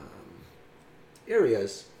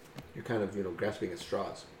areas, you're kind of grasping at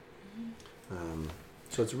straws.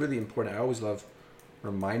 So it's really important. I always love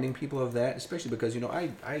reminding people of that, especially because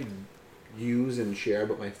I use and share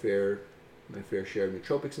about my fair share of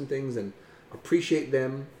nootropics and things, and appreciate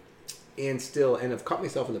them, and I've caught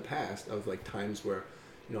myself in the past of like times where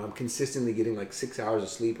I'm consistently getting like 6 hours of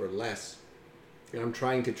sleep or less, and I'm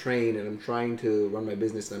trying to train and I'm trying to run my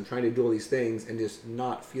business and I'm trying to do all these things and just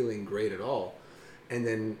not feeling great at all, and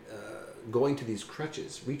then going to these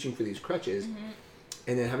crutches, reaching for these crutches,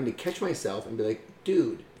 and then having to catch myself and be like,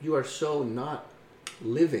 dude, you are so not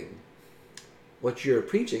living what you're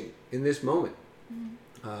preaching in this moment.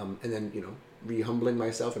 And then re-humbling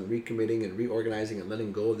myself and recommitting and reorganizing and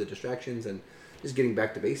letting go of the distractions and just getting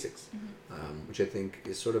back to basics, which I think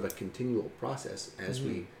is sort of a continual process as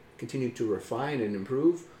we continue to refine and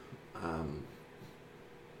improve.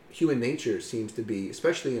 Human nature seems to be,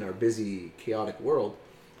 especially in our busy, chaotic world,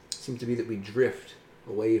 seems to be that we drift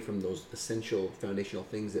away from those essential foundational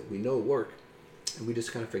things that we know work, and we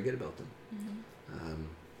just kind of forget about them.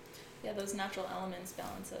 Yeah, those natural elements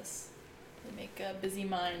balance us. They make a busy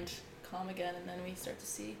mind calm again, and then we start to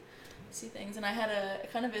see things. And I had a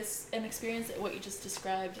kind of an experience at what you just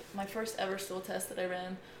described. My first ever stool test that I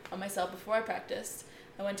ran on myself before I practiced.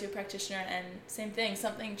 I went to a practitioner, and same thing.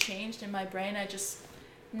 Something changed in my brain. I just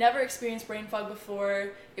never experienced brain fog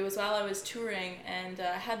before. It was while I was touring, and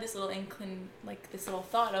I had this little this little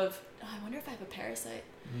thought of, oh, I wonder if I have a parasite.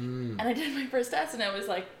 And I did my first test, and I was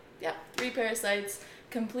like, yeah, 3 parasites.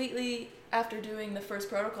 Completely, after doing the first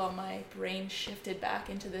protocol, my brain shifted back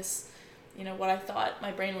into this, what I thought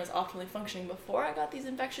my brain was optimally functioning before I got these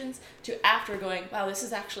infections, to after going, wow, this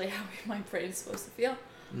is actually how my brain's supposed to feel.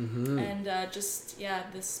 And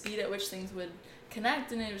the speed at which things would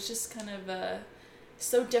connect, and it was just kind of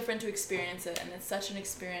so different to experience it, and it's such an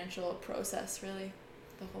experiential process, really,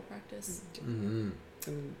 the whole practice.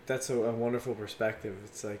 And that's a wonderful perspective.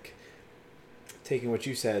 It's like taking what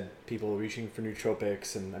you said, people reaching for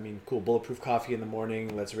nootropics, and I mean, cool, bulletproof coffee in the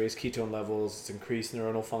morning, let's raise ketone levels, let's increase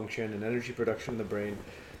neuronal function and energy production in the brain.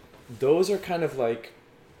 Those are kind of like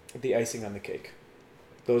the icing on the cake.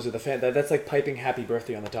 Those are that's like piping happy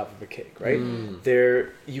birthday on the top of a cake, right?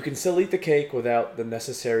 You can still eat the cake without the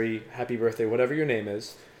necessary happy birthday, whatever your name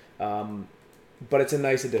is, but it's a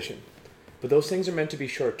nice addition. But those things are meant to be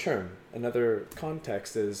short term. Another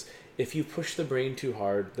context is, if you push the brain too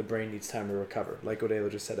hard, the brain needs time to recover, like Odelo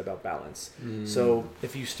just said about balance. So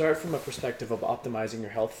if you start from a perspective of optimizing your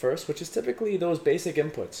health first, which is typically those basic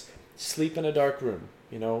inputs, sleep in a dark room,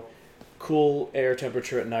 cool air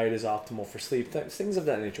temperature at night is optimal for sleep, things of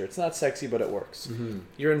that nature. It's not sexy, but it works.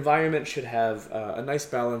 Your environment should have a nice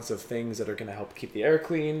balance of things that are going to help keep the air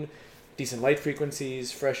clean, decent light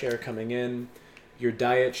frequencies, fresh air coming in. Your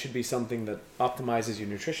diet should be something that optimizes your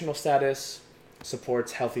nutritional status,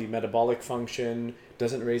 supports healthy metabolic function,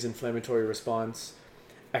 doesn't raise inflammatory response.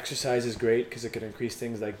 Exercise is great because it can increase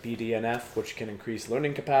things like BDNF, which can increase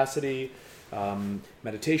learning capacity.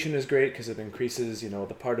 Meditation is great because it increases,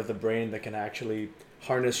 the part of the brain that can actually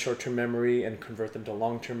harness short-term memory and convert them to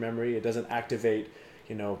long-term memory. It doesn't activate,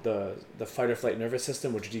 the fight or flight nervous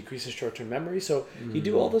system, which decreases short-term memory. So you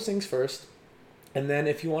do all those things first. And then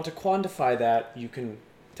if you want to quantify that, you can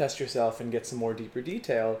test yourself and get some more deeper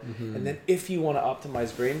detail. And then if you want to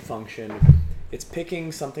optimize brain function, it's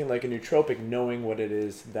picking something like a nootropic, knowing what it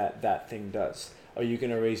is that thing does. Are you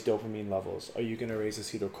going to raise dopamine levels? Are you going to raise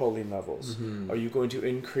acetylcholine levels? Are you going to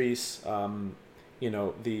increase,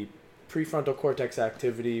 the prefrontal cortex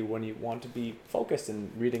activity when you want to be focused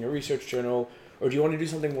in reading a research journal, or do you want to do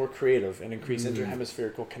something more creative and increase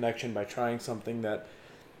interhemispherical connection by trying something that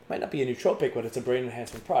might not be a nootropic, but it's a brain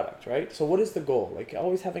enhancement product, right? So what is the goal? Like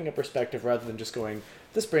always having a perspective rather than just going,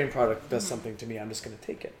 this brain product does something to me, I'm just going to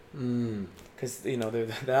take it. Because, the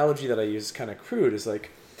analogy that I use is kind of crude, is like,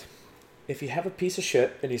 if you have a piece of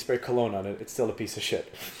shit and you spray cologne on it, it's still a piece of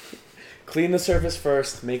shit. Clean the surface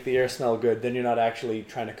first, make the air smell good, then you're not actually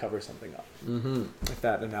trying to cover something up. If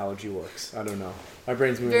that analogy works. I don't know. My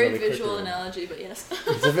brain's moving Very really quickly. visual analogy, but yes.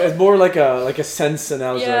 It's more like a sense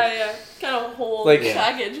analogy. Yeah. Kind of a whole Like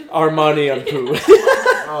package. Armani on poo.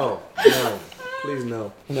 Oh, no. Please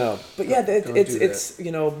no. No. But yeah, Don't do it's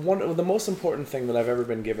one of the most important thing that I've ever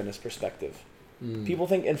been given is perspective. People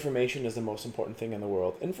think information is the most important thing in the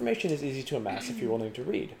world. Information is easy to amass if you're willing to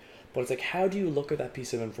read. But it's like, how do you look at that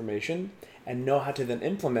piece of information and know how to then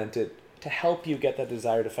implement it to help you get that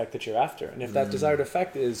desired effect that you're after? And if that desired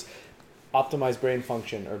effect is optimized brain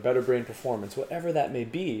function or better brain performance, whatever that may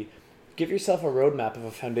be, give yourself a roadmap of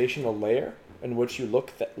a foundational layer in which you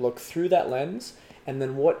look through that lens, and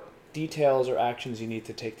then what details or actions you need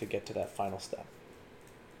to take to get to that final step.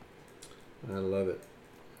 I love it.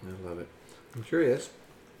 I'm curious.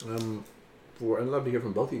 I'd love to hear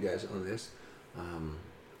from both of you guys on this.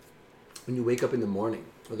 When you wake up in the morning,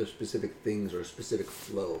 are there specific things or a specific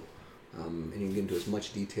flow? And you can get into as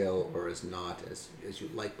much detail or as not as you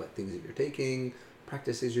like, but things that you're taking,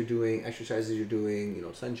 practices you're doing, exercises you're doing,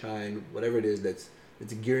 sunshine, whatever it is that's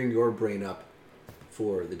gearing your brain up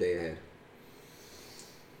for the day ahead.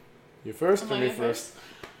 You first Am or I me going first?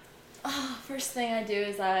 First thing I do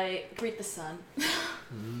is I greet the sun.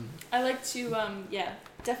 I like to,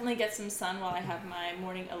 definitely get some sun while I have my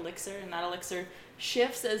morning elixir, and that elixir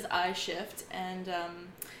shifts as I shift, and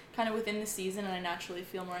kind of within the season, and I naturally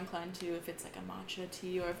feel more inclined to, if it's like a matcha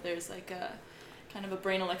tea or if there's like a kind of a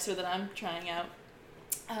brain elixir that I'm trying out.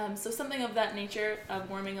 So something of that nature, a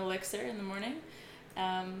warming elixir in the morning,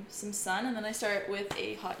 some sun, and then I start with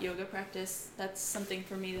a hot yoga practice. That's something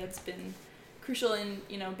for me that's been crucial in,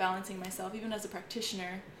 balancing myself. Even as a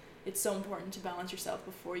practitioner, it's so important to balance yourself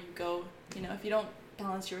before you go. If you don't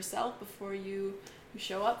balance yourself before you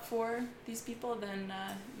show up for these people, then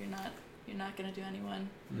you're not going to do anyone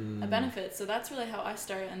a benefit. So that's really how I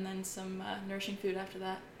start, and then some nourishing food after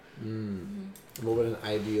that. What would an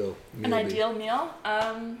ideal meal An be? ideal meal?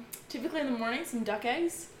 Typically in the morning, some duck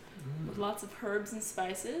eggs with lots of herbs and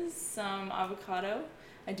spices, some avocado.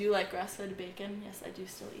 I do like grass-fed bacon. Yes, I do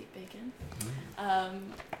still eat bacon.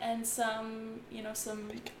 And some,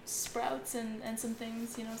 some sprouts and some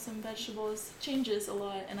things, some vegetables. Changes a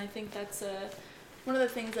lot, and I think that's one of the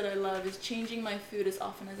things that I love is changing my food as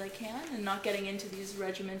often as I can and not getting into these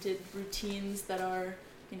regimented routines that are,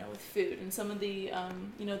 with food. And some of the,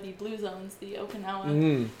 the blue zones, the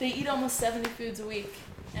Okinawa, they eat almost 70 foods a week.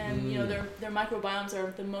 And, their microbiomes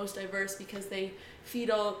are the most diverse because they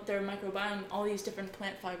feed all their microbiome all these different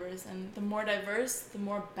plant fibers. And the more diverse, the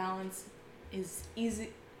more balance is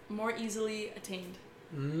more easily attained.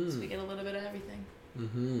 So we get a little bit of everything.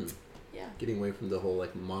 Yeah. Getting away from the whole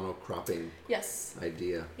monocropping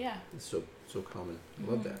idea. Yeah. It's so common. I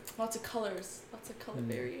love that. Lots of colors, lots of color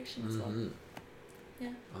variations. Yeah.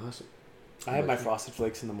 Awesome. I have my Frosted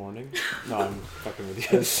Flakes in the morning. No, I'm fucking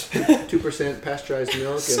with you. 2% pasteurized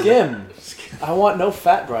milk. Skim. I want no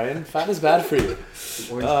fat, Brian. Fat is bad for you.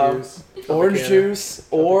 Orange juice,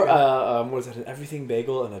 or what is that? An everything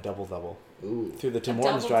bagel and a double. Ooh. Through the Tim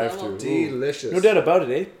Hortons drive-through. Delicious. No doubt about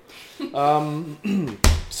it, eh?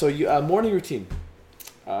 So morning routine.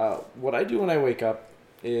 What I do when I wake up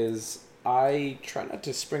is I try not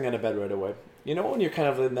to spring out of bed right away. When you're kind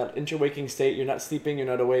of in that interwaking state, you're not sleeping, you're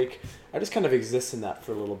not awake. I just kind of exist in that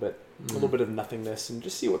for a little bit of nothingness, and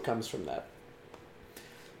just see what comes from that.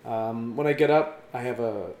 When I get up, I have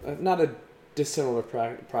not a dissimilar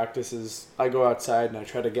practice is I go outside and I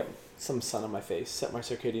try to get some sun on my face, set my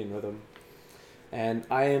circadian rhythm. And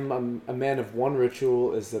I am a man of one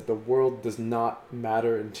ritual, is that the world does not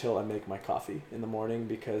matter until I make my coffee in the morning,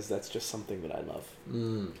 because that's just something that I love.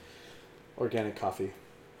 Organic coffee.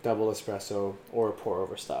 Double espresso or pour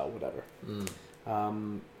over style, whatever.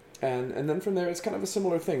 And then from there it's kind of a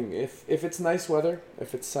similar thing. If it's nice weather,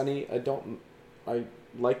 if it's sunny, I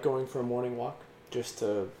like going for a morning walk just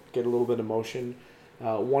to get a little bit of motion.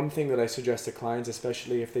 One thing that I suggest to clients,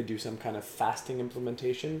 especially if they do some kind of fasting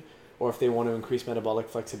implementation or if they want to increase metabolic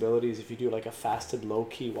flexibility, is if you do like a fasted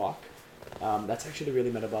low-key walk. That's actually really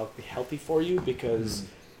metabolically healthy for you, because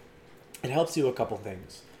it helps you a couple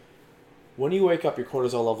things. When you wake up, your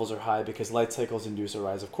cortisol levels are high because light cycles induce a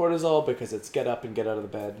rise of cortisol, because it's get up and get out of the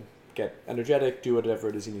bed, get energetic, do whatever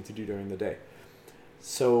it is you need to do during the day.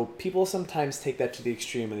 So people sometimes take that to the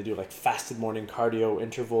extreme and they do like fasted morning cardio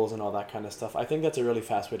intervals and all that kind of stuff. I think that's a really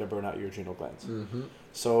fast way to burn out your adrenal glands. Mm-hmm.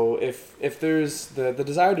 So if there's the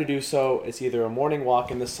desire to do so, it's either a morning walk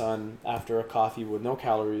in the sun after a coffee with no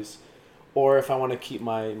calories, or if I want to keep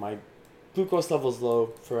my glucose levels low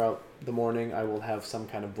throughout the morning, I will have some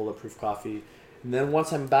kind of bulletproof coffee. And then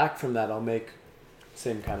once I'm back from that, I'll make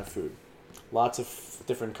same kind of food. Lots of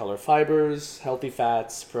different color fibers, healthy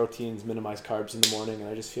fats, proteins, minimize carbs in the morning, and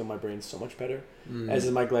I just feel my brain so much better. As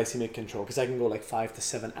is my glycemic control, because I can go like 5 to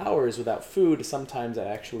 7 hours without food. Sometimes I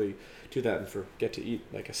actually do that and forget to eat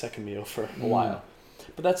like a second meal for a while.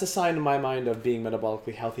 But that's a sign in my mind of being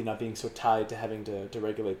metabolically healthy, not being so tied to having to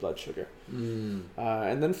regulate blood sugar.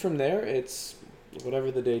 And then from there, it's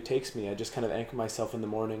whatever the day takes me. I just kind of anchor myself in the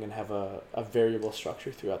morning and have a variable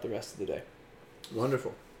structure throughout the rest of the day.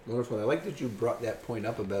 Wonderful. Wonderful. I like that you brought that point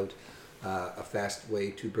up about a fast way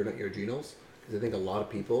to burn out your adrenals, because I think a lot of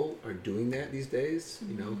people are doing that these days,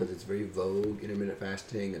 you know, because it's very vogue, intermittent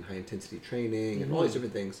fasting and high intensity training and all these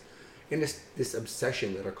different things. And this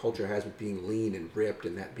obsession that our culture has with being lean and ripped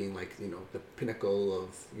and that being like, you know, the pinnacle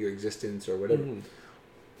of your existence or whatever.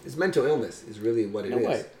 It's mental illness is really what it is.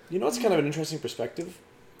 Way. You know what's kind of an interesting perspective?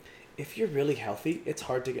 If you're really healthy, it's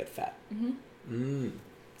hard to get fat.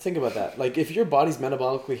 Think about that. Like, if your body's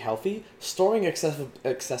metabolically healthy, storing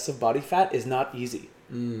excessive body fat is not easy.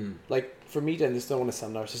 Like, for me to, and this don't want to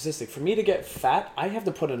sound narcissistic, for me to get fat, I have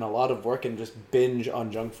to put in a lot of work and just binge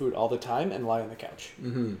on junk food all the time and lie on the couch.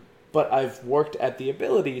 But I've worked at the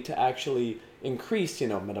ability to actually increase, you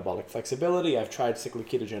know, metabolic flexibility. I've tried cyclic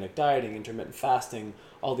ketogenic dieting, intermittent fasting,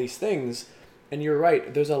 all these things. And you're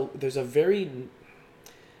right. There's a very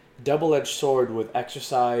double-edged sword with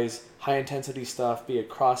exercise, high-intensity stuff, be it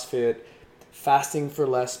CrossFit, fasting for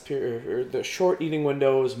less, or the short eating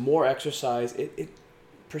windows, more exercise. It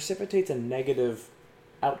precipitates a negative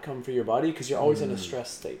outcome for your body because you're always in a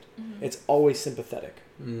stress state. It's always sympathetic.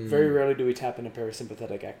 Very rarely do we tap into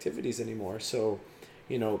parasympathetic activities anymore. So,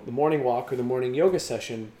 you know, the morning walk or the morning yoga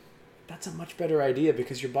session, that's a much better idea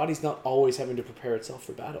because your body's not always having to prepare itself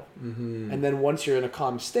for battle. And then once you're in a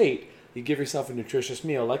calm state, you give yourself a nutritious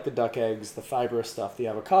meal like the duck eggs, the fibrous stuff, the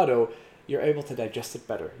avocado, you're able to digest it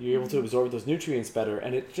better. You're able to absorb those nutrients better.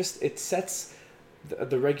 And it sets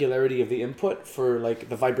the regularity of the input for like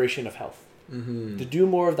the vibration of health. To do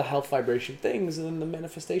more of the health vibration things, and then the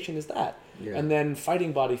manifestation is that. And then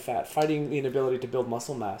fighting body fat, fighting the inability to build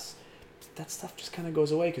muscle mass, that stuff just kind of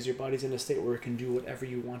goes away because your body's in a state where it can do whatever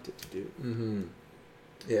you want it to do.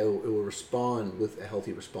 Yeah, it will respond with a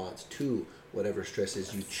healthy response to whatever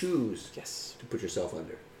stresses you choose to put yourself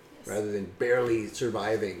under, rather than barely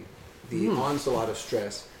surviving the onslaught of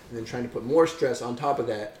stress and then trying to put more stress on top of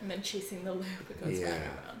that. And then chasing the loop, it goes back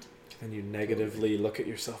around. And you negatively look at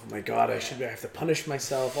yourself, oh my God, I have to punish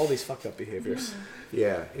myself, all these fucked up behaviors.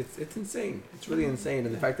 Yeah, it's insane. It's really insane.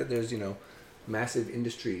 And the fact that there's, you know, massive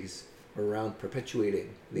industries around perpetuating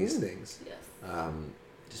these things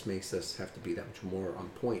just makes us have to be that much more on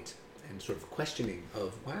point and sort of questioning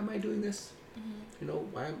of, why am I doing this? You know,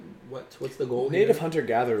 what's the goal Native here?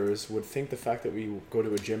 hunter-gatherers would think the fact that we go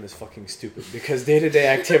to a gym is fucking stupid because day-to-day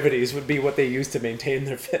activities would be what they use to maintain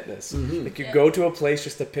their fitness. Like, you go to a place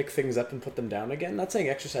just to pick things up and put them down again. Not saying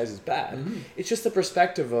exercise is bad. It's just the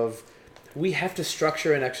perspective of, we have to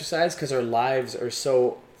structure an exercise because our lives are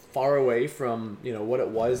so far away from, you know, what it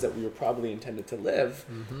was that we were probably intended to live.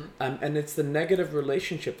 And it's the negative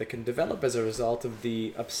relationship that can develop as a result of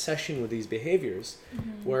the obsession with these behaviors.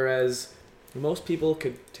 Whereas most people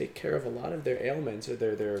could take care of a lot of their ailments or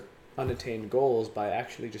their unattained goals by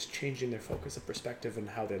actually just changing their focus of perspective and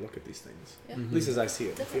how they look at these things. At least as I see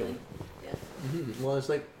it and feel it. Well, it's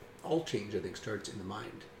like all change, I think, starts in the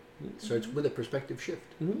mind. It starts with a perspective shift.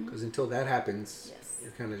 Because until that happens,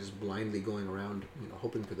 you're kind of just blindly going around, you know,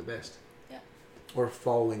 hoping for the best. Or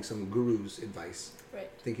following some guru's advice.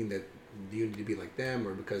 Thinking that you need to be like them,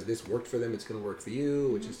 or because this worked for them, it's going to work for you,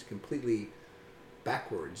 which is completely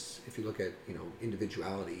backwards if you look at, you know,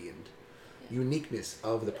 individuality and uniqueness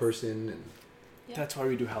of the person. And that's why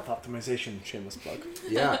we do health optimization. Shameless plug.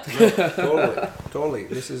 Totally.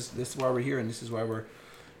 This is why we're here, and this is why we're,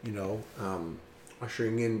 you know,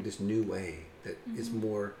 ushering in this new way that is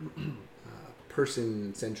more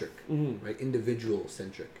person centric, right? Individual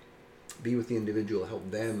centric. Be with the individual,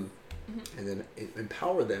 help them, and then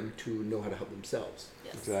empower them to know how to help themselves.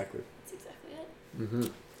 Exactly. That's exactly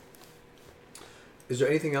it. Is there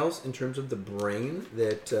anything else in terms of the brain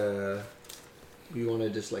that you want to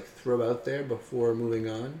just like throw out there before moving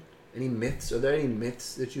on? Any myths? Are there any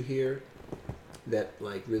myths that you hear that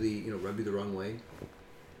like really, you know, rub you the wrong way?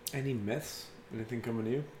 Any myths? Anything coming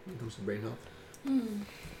to you? When it comes to brain health.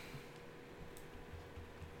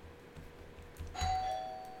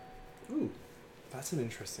 Ooh, that's an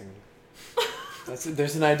interesting.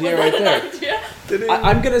 There's an idea right there.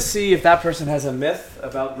 I'm gonna see if that person has a myth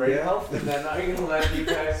about brain health, and then I'm gonna let you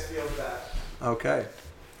guys feel that. Okay.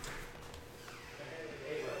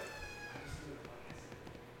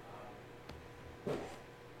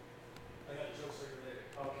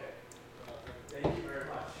 Thank you very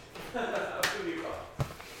much.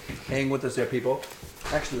 Hang with us there, people.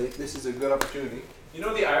 Actually, this is a good opportunity. You know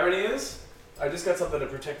what the irony is? I just got something to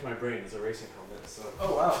protect my brain as a racing helmet. So.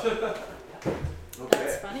 Oh, wow. Okay.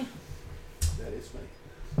 That's funny. That is funny.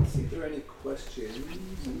 Let's see if there are any questions. I'm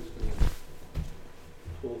just gonna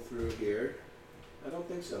pull through here. I don't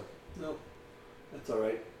think so. No, that's all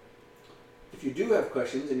right. If you do have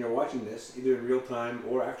questions and you're watching this, either in real time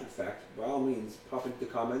or after the fact, by all means, pop into the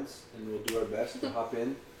comments and we'll do our best to hop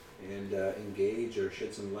in and engage or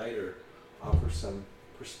shed some light or offer some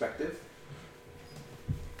perspective.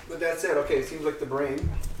 But that's it. Okay, it seems like the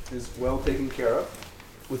brain is well taken care of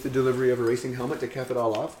with the delivery of a racing helmet to cap it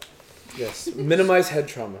all off. Yes. Minimize head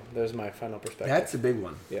trauma. There's my final perspective. That's a big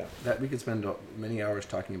one. Yeah. That we could spend many hours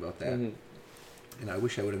talking about that. And I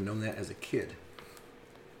wish I would have known that as a kid.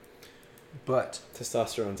 But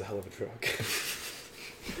Testosterone's a hell of a drug.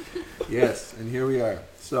 yes, and here we are.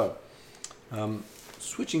 So,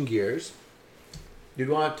 switching gears. Do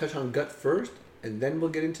you want to touch on gut first, and then we'll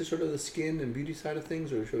get into sort of the skin and beauty side of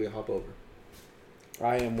things, or should we hop over?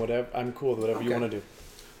 I'm cool with whatever you want to do.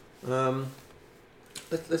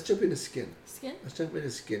 Let's jump into skin. Skin? Let's jump into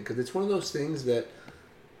skin because it's one of those things that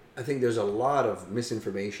I think there's a lot of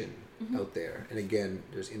misinformation out there, and again,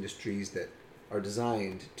 there's industries that are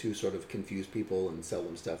designed to sort of confuse people and sell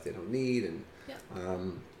them stuff they don't need, and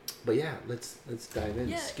but yeah, let's dive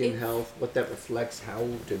in. Skin health, what that reflects, how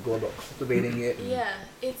to go about cultivating it. Yeah,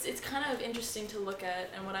 it's kind of interesting to look at,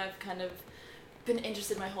 and what I've kind of been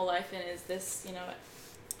interested my whole life in is this,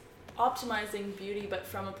 optimizing beauty, but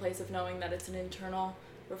from a place of knowing that it's an internal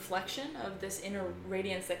reflection of this inner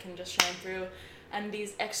radiance that can just shine through, and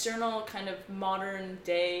these external kind of modern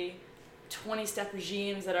day 20-step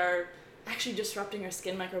regimes that are actually disrupting our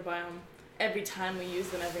skin microbiome every time we use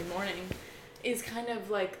them every morning is kind of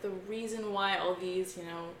like the reason why all these,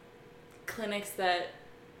 clinics that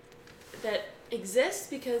exist,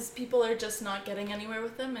 because people are just not getting anywhere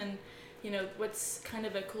with them. And, what's kind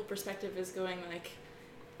of a cool perspective is going like,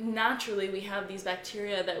 naturally we have these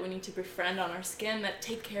bacteria that we need to befriend on our skin that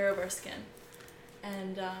take care of our skin.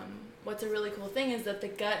 And what's a really cool thing is that the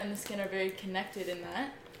gut and the skin are very connected in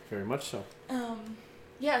that. Very much so.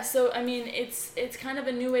 Yeah, so I mean, it's kind of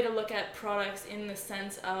a new way to look at products in the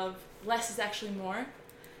sense of less is actually more,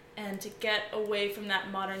 and to get away from that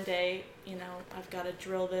modern day, I've got to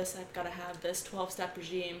drill this, I've got to have this 12-step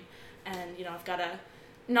regime, and, I've got to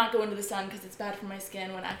not go into the sun because it's bad for my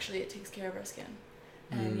skin, when actually it takes care of our skin.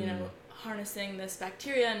 And, harnessing this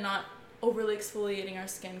bacteria and not overly exfoliating our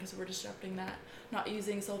skin because we're disrupting that, not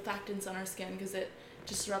using surfactants on our skin because it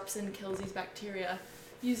disrupts and kills these bacteria,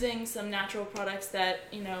 using some natural products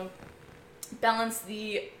that, balance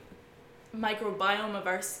the microbiome of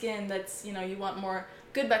our skin. That's, you want more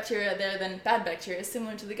good bacteria there than bad bacteria,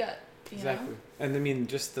 similar to the gut. Exactly. And I mean,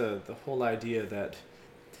 just the whole idea that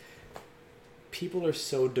people are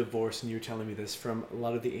so divorced, and you're telling me this, from a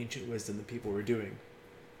lot of the ancient wisdom that people were doing.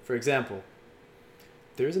 For example,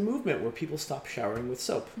 there's a movement where people stop showering with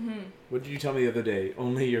soap. What did you tell me the other day?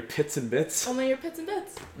 Only your pits and bits? Only your pits and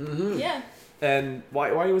bits. Yeah. And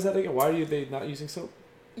why was that again? Why are they not using soap?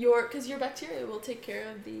 Because your bacteria will take care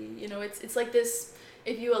of the, it's like this,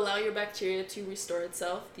 if you allow your bacteria to restore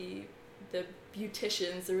itself, the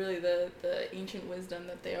beauticians, the ancient wisdom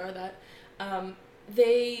that they are, that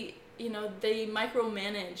they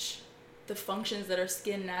micromanage the functions that our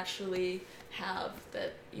skin naturally have,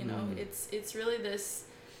 that, it's really this,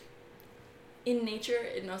 in nature,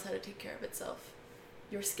 it knows how to take care of itself.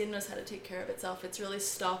 Your skin knows how to take care of itself. It's really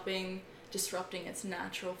disrupting its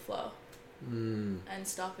natural flow. And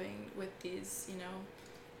stopping with these,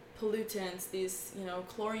 pollutants, these,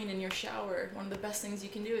 chlorine in your shower. One of the best things you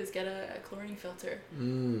can do is get a chlorine filter.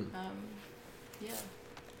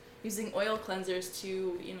 Using oil cleansers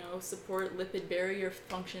to, support lipid barrier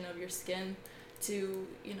function of your skin to,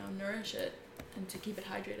 nourish it and to keep it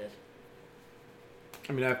hydrated.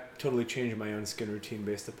 I mean, I've totally changed my own skin routine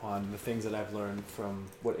based upon the things that I've learned from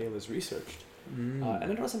what Ayla's researched.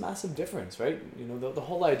 And it was a massive difference, right? The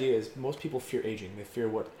whole idea is most people fear aging. They fear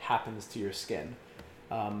what happens to your skin.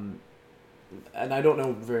 And I don't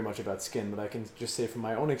know very much about skin, but I can just say from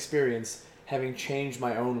my own experience, having changed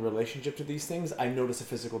my own relationship to these things, I notice a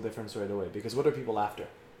physical difference right away. Because what are people after?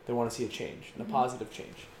 They want to see a change, and a positive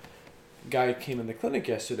change. Guy came in the clinic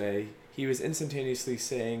yesterday. He was instantaneously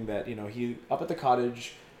saying that, you know, he up at the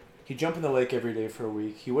cottage, he'd jump in the lake every day for a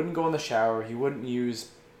week. He wouldn't go in the shower. He wouldn't use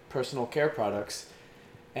personal care products,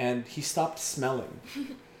 and he stopped smelling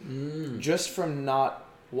just from not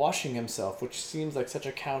washing himself, which seems like such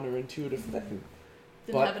a counterintuitive thing.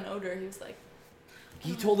 Didn't have an odor. He was like.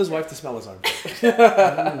 He told his wife to smell his armpit.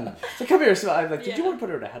 So come here, smell. I'm like, did you want to put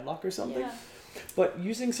her in a headlock or something? Yeah. But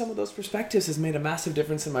using some of those perspectives has made a massive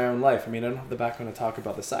difference in my own life. I mean, I don't have the background to talk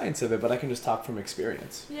about the science of it, but I can just talk from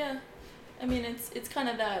experience. Yeah. I mean, it's kind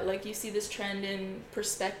of that, like, you see this trend in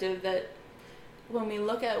perspective that when we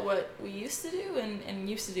look at what we used to do, and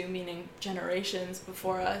used to do meaning generations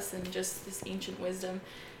before us and just this ancient wisdom,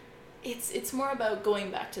 it's more about going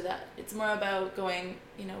back to that. It's more about going,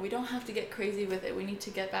 you know, we don't have to get crazy with it. We need to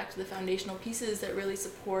get back to the foundational pieces that really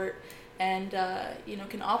support and, you know,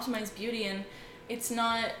 can optimize beauty. And it's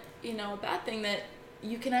not, you know, a bad thing that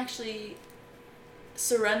you can actually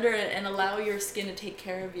surrender it and allow your skin to take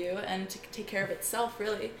care of you and to take care of itself,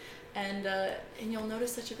 really. And you'll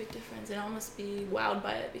notice such a big difference and almost be wowed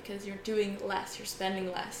by it because you're doing less, you're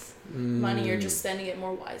spending less money, you're just spending it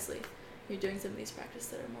more wisely. You're doing some of these practices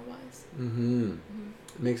that are more wise.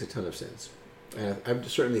 It makes a ton of sense. And I've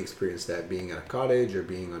certainly experienced that being at a cottage or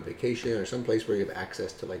being on vacation or some place where you have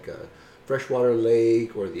access to like a freshwater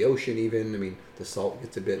lake or the ocean even. I mean, the salt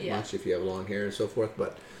gets a bit much if you have long hair and so forth,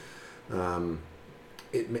 but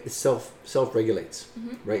it self-regulates,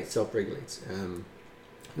 right? It self-regulates.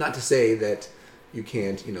 Not to say that you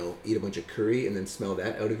can't, you know, eat a bunch of curry and then smell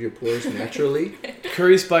that out of your pores naturally.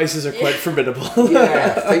 Curry spices are quite formidable.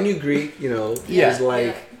 Yeah, fenugreek, you know, is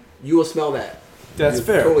like, you will smell that. That's You'll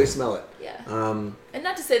fair. Totally smell it. Yeah. And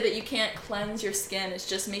not to say that you can't cleanse your skin, it's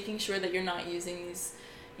just making sure that you're not using these,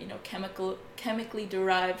 you know, chemically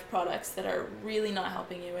derived products that are really not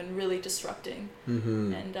helping you and really disrupting.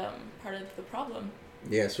 And part of the problem.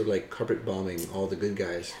 Yeah, sort of like carpet bombing all the good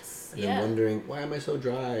guys. Yes. And then wondering, why am I so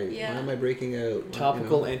dry? Yeah. Why am I breaking out?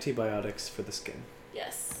 Topical antibiotics for the skin.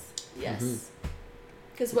 Yes.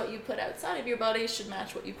 Because what you put outside of your body should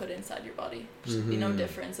match what you put inside your body. There should be no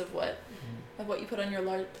difference of what you put on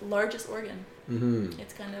your largest organ.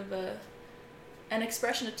 It's kind of an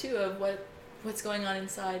expression too of what's going on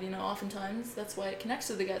inside. You know, oftentimes that's why it connects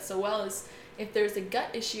to the gut so well. Is if there's a gut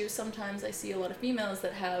issue, sometimes I see a lot of females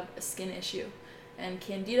that have a skin issue, and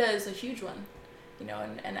candida is a huge one. You know,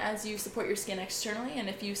 and as you support your skin externally, and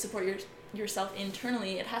if you support yourself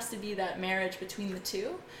internally, it has to be that marriage between the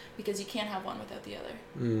two, because you can't have one without the other.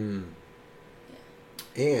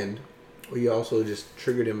 And what you also just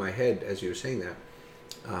triggered in my head as you were saying that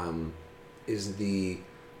is the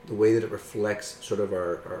way that it reflects sort of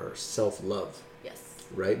our self-love. Yes.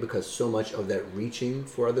 Right? Because so much of that reaching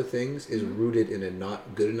for other things is rooted in a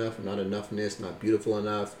not good enough, not enoughness, not beautiful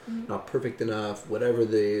enough, not perfect enough, whatever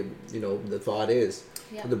the thought is,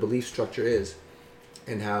 or the belief structure is,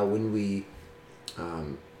 and how when we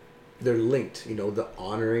they're linked. You know, the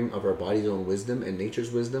honoring of our body's own wisdom and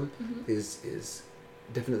nature's wisdom is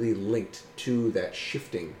definitely linked to that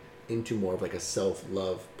shifting into more of like a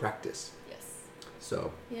self-love practice. Yes.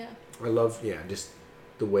 So I love just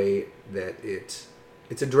the way that it's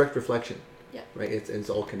a direct reflection. Yeah. Right? It's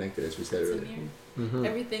all connected, as we said earlier.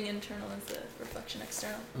 Everything internal is a reflection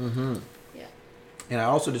external. Yeah. And I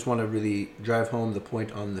also just want to really drive home the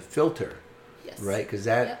point on the filter. Yes. Right? Because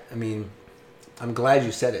that, I mean, I'm glad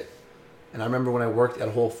you said it. And I remember when I worked at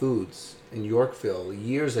Whole Foods in Yorkville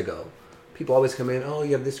years ago, people always come in, oh,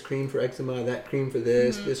 you have this cream for eczema, that cream for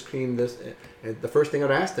this, this cream, this. And the first thing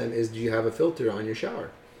I'd ask them is, do you have a filter on your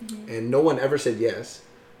shower? And no one ever said yes.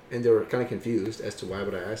 And they were kind of confused as to why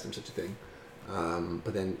would I ask them such a thing.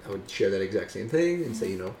 But then I would share that exact same thing and say,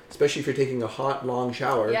 you know, especially if you're taking a hot, long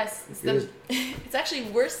shower. Yes. It's actually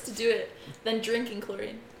worse to do it than drinking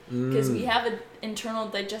chlorine. Because we have an internal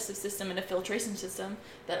digestive system and a filtration system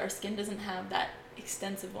that our skin doesn't have that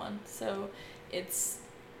extensive one. So it's,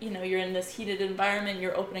 you know, you're in this heated environment,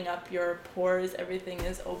 you're opening up your pores, everything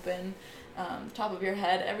is open, top of your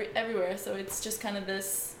head, everywhere. So it's just kind of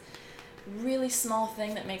this really small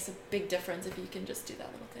thing that makes a big difference if you can just do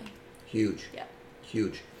that little thing. Huge. Yeah.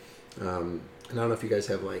 Huge. And I don't know if you guys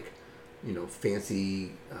have like, you know,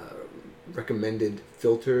 fancy recommended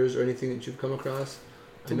filters or anything that you've come across.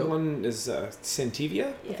 I know. One is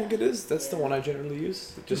Centivia, I think it is. That's the one I generally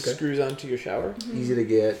use. It just Okay. screws onto your shower. Easy to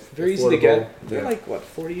get. Very easy to affordable. get. They're Yeah. like, what,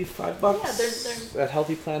 $45 Yeah, at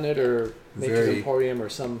Healthy Planet or Nature's Very- Emporium or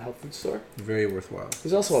some health food store. Very worthwhile.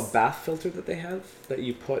 There's also a bath filter that they have that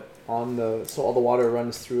you put on so all the water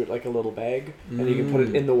runs through it like a little bag, and you can put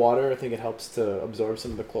it in the water. I think it helps to absorb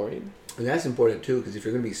some of the chlorine. And that's important too, because if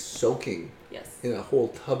you're going to be soaking Yes. in a whole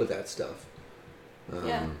tub of that stuff,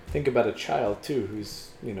 Yeah. Think about a child too,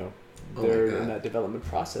 who's Oh my they're God. in that development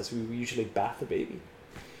process. We usually bath a baby.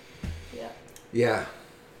 Yeah. yeah.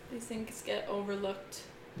 These things get overlooked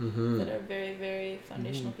Mm-hmm. that are very, very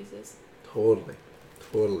foundational pieces. Totally.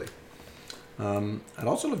 I'd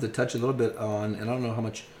also love to touch a little bit on, and I don't know how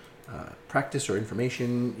much practice or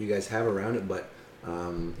information you guys have around it, but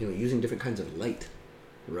using different kinds of light,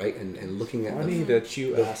 right? And looking at Funny that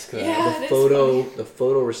you ask that. Yeah. it is the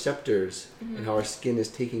photoreceptors and how our skin is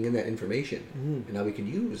taking in that information, Mhm. and how we can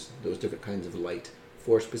use those different kinds of light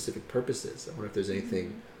for specific purposes. I wonder if there's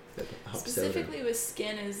anything that helps out. Specifically with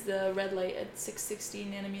skin is the red light at 660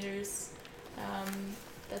 nanometers.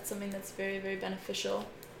 That's something that's very, very beneficial.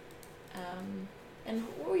 And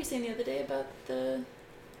what were you saying the other day about the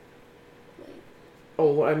light?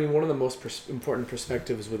 Oh, well, I mean, one of the most important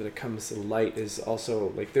perspectives when it comes to light is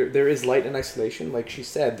also like there is light in isolation. Like she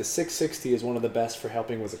said, the 660 is one of the best for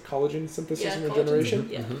helping with collagen synthesis and collagen. regeneration.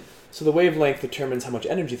 Yeah. So the wavelength determines how much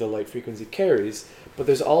energy the light frequency carries, but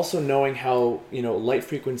there's also knowing how light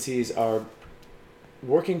frequencies are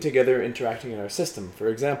working together, interacting in our system. For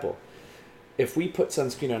example, if we put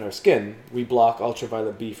sunscreen on our skin, we block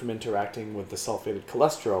ultraviolet B from interacting with the sulfated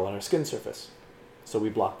cholesterol on our skin surface. So we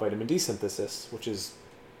block vitamin D synthesis, which is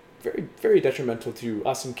very, very detrimental to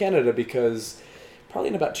us in Canada because probably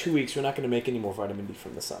in about 2 weeks we're not going to make any more vitamin D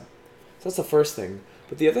from the sun. So that's the first thing.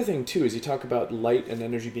 But the other thing too is you talk about light and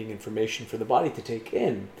energy being information for the body to take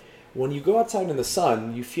in. When you go outside in the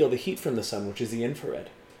sun, you feel the heat from the sun, which is the infrared.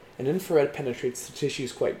 And infrared penetrates the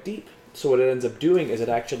tissues quite deep. So what it ends up doing is it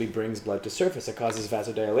actually brings blood to surface. It causes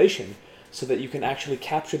vasodilation so that you can actually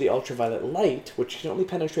capture the ultraviolet light, which can only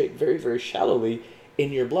penetrate very, very shallowly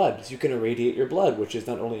in your blood. So you can irradiate your blood, which is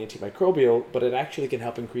not only antimicrobial, but it actually can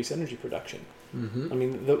help increase energy production. I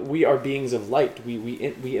mean, we are beings of light.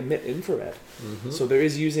 We emit infrared. So there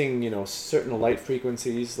is using, certain light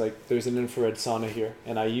frequencies. Like there's an infrared sauna here,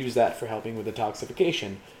 and I use that for helping with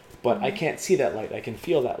detoxification. But I can't see that light. I can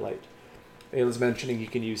feel that light. Ayla's mentioning you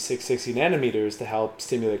can use 660 nanometers to help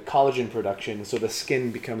stimulate collagen production, so the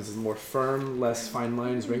skin becomes more firm, less fine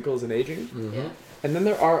lines, wrinkles, and aging. Yeah. And then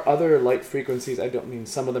there are other light frequencies. I don't mean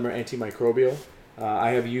some of them are antimicrobial. I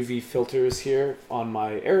have UV filters here on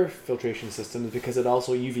my air filtration systems because it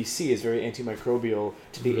also UVC is very antimicrobial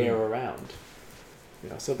to the air around.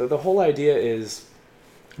 So the whole idea is,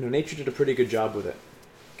 nature did a pretty good job with it.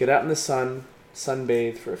 Get out in the sun,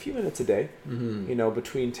 sunbathe for a few minutes a day.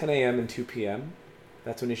 Between 10 a.m. and 2 p.m.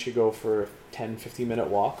 That's when you should go for a 10, 15-minute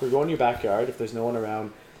walk, or go in your backyard if there's no one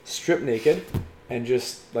around, strip naked, and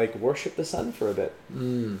just worship the sun for a bit.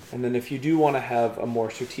 And then if you do want to have a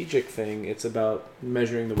more strategic thing, it's about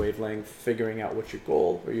measuring the wavelength, figuring out what your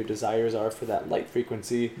goal or your desires are for that light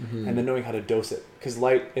frequency, and then knowing how to dose it. Because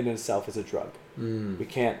light in itself is a drug. We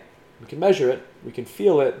can measure it, we can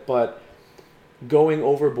feel it, but going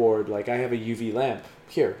overboard, like I have a UV lamp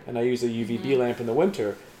here, and I use a UVB lamp in the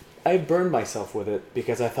winter, I burned myself with it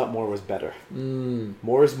because I thought more was better.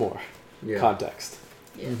 More is more. Yeah. Context.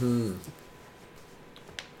 Yes.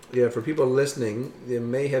 Yeah, for people listening, they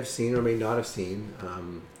may have seen or may not have seen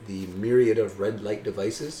the myriad of red light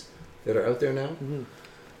devices that are out there now.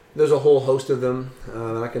 There's a whole host of them,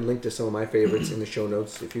 and I can link to some of my favorites in the show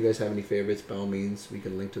notes. If you guys have any favorites, by all means, we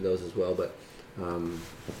can link to those as well. But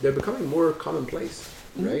they're becoming more commonplace,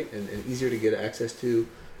 right? And easier to get access to,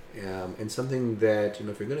 and something that,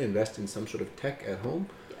 if you're going to invest in some sort of tech at home,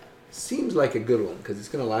 seems like a good one because it's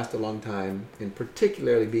going to last a long time, and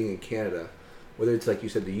particularly being in Canada, whether it's like you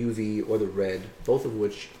said, the UV or the red, both of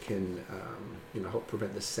which can help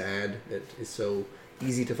prevent the SAD that is so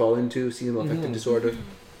easy to fall into, seasonal affective disorder,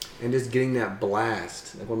 and just getting that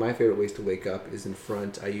blast. Like one of my favorite ways to wake up is in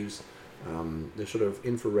front. I use the sort of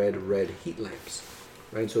infrared red heat lamps,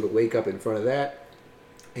 right? So to wake up in front of that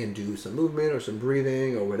and do some movement or some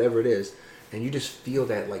breathing or whatever it is, and you just feel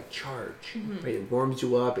that charge, right? It warms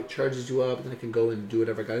you up, it charges you up, and then I can go and do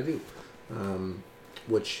whatever I got to do.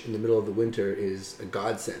 Which in the middle of the winter is a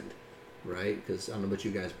godsend, right? Because I don't know about you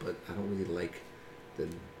guys, but I don't really like the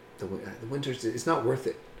winters. It's not worth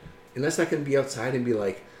it unless I can be outside and be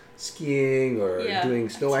like skiing or Yeah, doing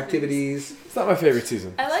snow activities. It's not my favorite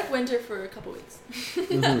season. I like winter for a couple weeks,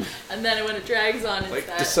 and then when it drags on, it's Like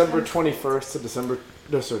that December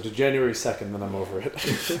 21st to January 2nd, then I'm over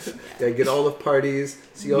it. Yeah, get all the parties,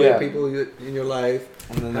 see all Yeah. your people in your life,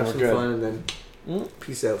 And then have we're some good. fun, and then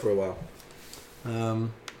peace out for a while.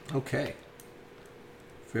 Okay.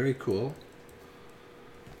 Very cool.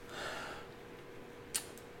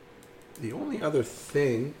 The only other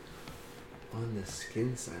thing on the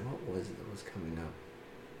skin side, what was it that was coming up?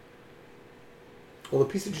 Well, the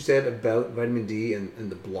piece that you said about vitamin D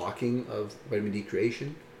and the blocking of vitamin D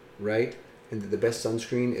creation, right? And that the best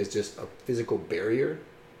sunscreen is just a physical barrier,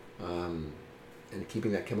 and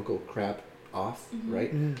keeping that chemical crap off,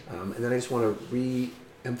 right? And then I just want to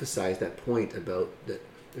re-emphasize that point about that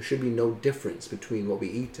there should be no difference between what we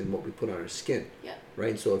eat and what we put on our skin, Yeah.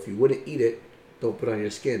 right? So if you wouldn't eat it, don't put on your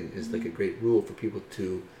skin is like a great rule for people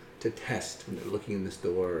to test when they're looking in the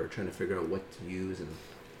store or trying to figure out what to use. And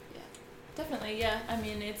Definitely, yeah. I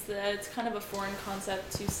mean, it's kind of a foreign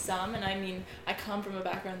concept to some, and I mean, I come from a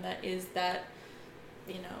background that is that,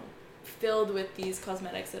 filled with these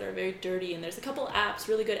cosmetics that are very dirty. And there's a couple apps,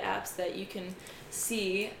 really good apps that you can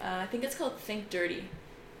see. I think it's called Think Dirty,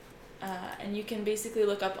 and you can basically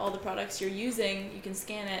look up all the products you're using. You can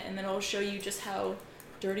scan it, and then it'll show you just how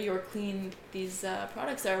dirty or clean these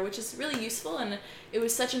products are, which is really useful. And it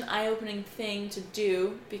was such an eye-opening thing to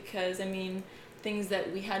do because, I mean, things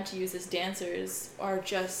that we had to use as dancers are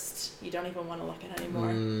just, you don't even want to look at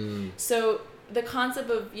anymore. So the concept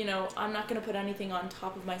of, I'm not going to put anything on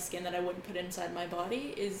top of my skin that I wouldn't put inside my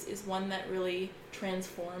body is one that really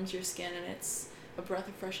transforms your skin, and it's a breath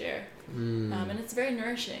of fresh air. And it's very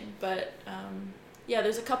nourishing. But yeah,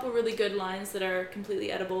 there's a couple really good lines that are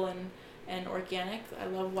completely edible and organic. I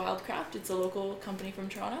love Wildcraft. It's a local company from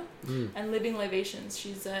Toronto. And Living Libations.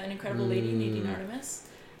 She's an incredible lady, Nadine Artemis.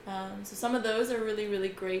 So some of those are really, really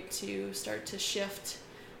great to start to shift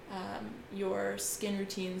your skin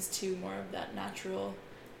routines to more of that natural,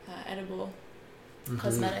 edible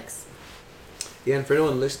cosmetics. yeah, and for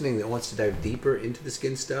anyone listening that wants to dive deeper into the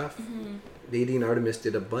skin stuff, Nadine Artemis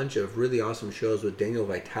did a bunch of really awesome shows with Daniel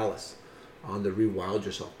Vitalis on the Rewild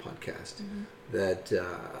Yourself podcast that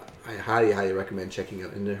I highly, highly recommend checking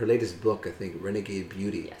out. And her latest book, I think, Renegade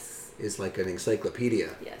Beauty, Yes. is like an encyclopedia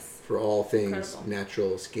Yes. for all things Incredible.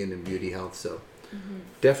 natural skin and beauty health. So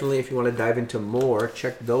definitely, if you want to dive into more,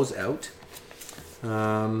 check those out.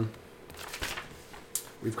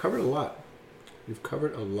 We've covered a lot. We've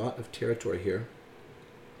covered a lot of territory here.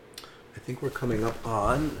 I think we're coming up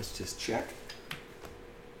on, let's just check,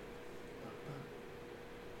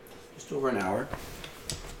 just over an hour.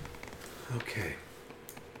 Okay.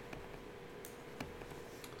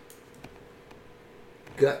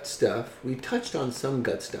 Gut stuff. We touched on some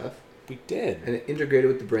gut stuff. We did. And it integrated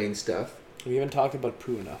with the brain stuff. We haven't talked about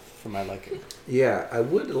poo enough for my liking. Yeah, I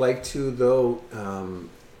would like to, though,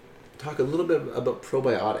 talk a little bit about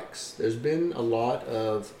probiotics. There's been a lot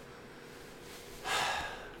of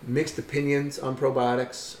mixed opinions on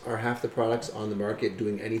probiotics. Are half the products on the market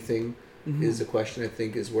doing anything? Is a question I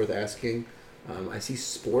think is worth asking. I see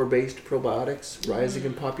spore-based probiotics rising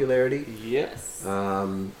in popularity. Yes.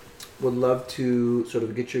 Would love to sort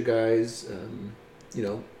of get your guys'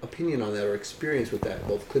 opinion on that or experience with that,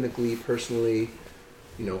 both clinically, personally.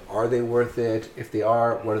 Are they worth it? If they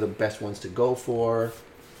are, what are the best ones to go for?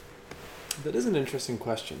 That is an interesting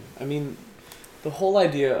question. I mean, the whole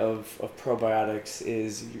idea of probiotics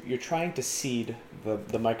is you're trying to seed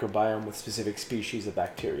the microbiome with specific species of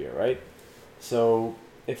bacteria, right? So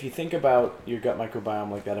if you think about your gut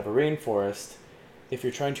microbiome like that of a rainforest, if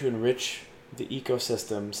you're trying to enrich the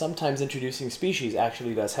ecosystem, sometimes introducing species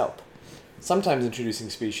actually does help. Sometimes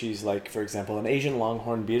introducing species like, for example, an Asian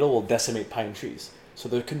longhorn beetle will decimate pine trees. So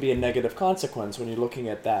there can be a negative consequence when you're looking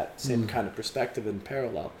at that same kind of perspective in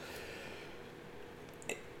parallel.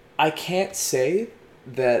 I can't say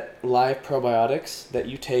that live probiotics that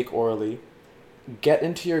you take orally get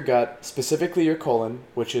into your gut, specifically your colon,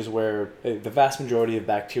 which is where the vast majority of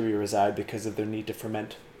bacteria reside because of their need to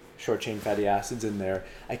ferment short-chain fatty acids in there.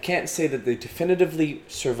 I can't say that they definitively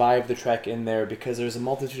survive the trek in there because there's a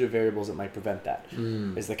multitude of variables that might prevent that.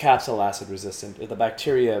 Is the capsule acid resistant? Is the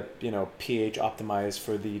bacteria, pH optimized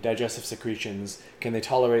for the digestive secretions? Can they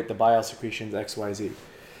tolerate the bile secretions XYZ?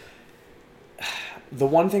 The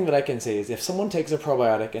one thing that I can say is if someone takes a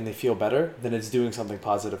probiotic and they feel better, then it's doing something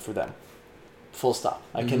positive for them. Full stop.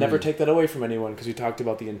 I can never take that away from anyone because we talked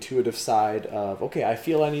about the intuitive side of, okay, I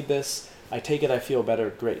feel I need this. I take it, I feel better,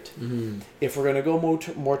 great. If we're going to go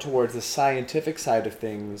more towards the scientific side of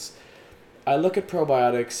things, I look at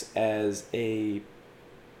probiotics as a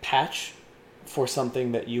patch for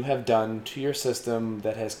something that you have done to your system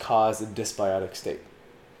that has caused a dysbiotic state.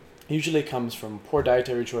 Usually comes from poor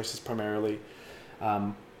dietary choices primarily,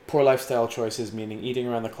 poor lifestyle choices, meaning eating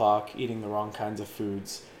around the clock, eating the wrong kinds of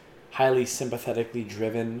foods, highly sympathetically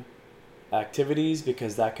driven activities,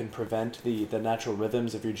 because that can prevent the natural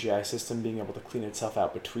rhythms of your GI system being able to clean itself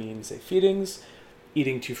out between, say, feedings,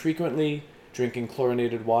 eating too frequently, drinking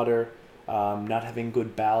chlorinated water, not having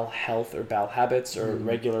good bowel health or bowel habits or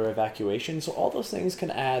regular evacuation. So all those things can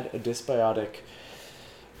add a dysbiotic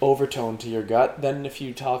overtone to your gut. Then if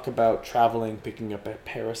you talk about traveling, picking up a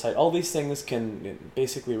parasite, all these things can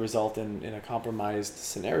basically result in a compromised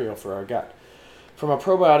scenario for our gut. From a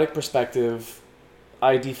probiotic perspective,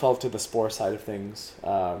 I default to the spore side of things.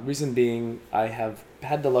 Reason being, I have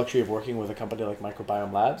had the luxury of working with a company like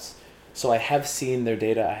Microbiome Labs. So I have seen their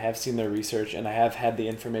data, I have seen their research, and I have had the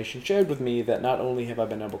information shared with me that not only have I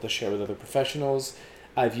been able to share with other professionals,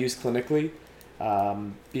 I've used clinically.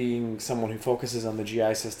 Being someone who focuses on the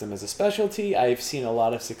GI system as a specialty, I've seen a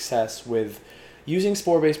lot of success with using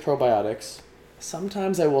spore-based probiotics.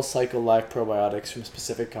 Sometimes I will cycle live probiotics from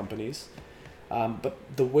specific companies. But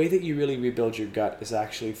the way that you really rebuild your gut is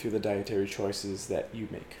actually through the dietary choices that you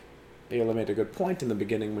make. Bayla made a good point in the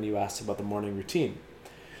beginning when you asked about the morning routine.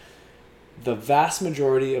 The vast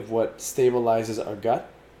majority of what stabilizes our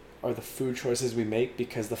gut are the food choices we make,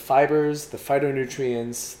 because the fibers, the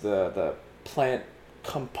phytonutrients, the plant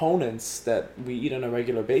components that we eat on a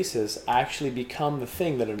regular basis actually become the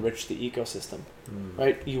thing that enrich the ecosystem,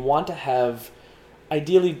 right? You want to have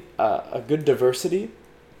ideally a good diversity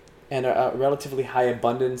and a relatively high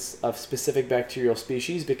abundance of specific bacterial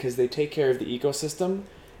species, because they take care of the ecosystem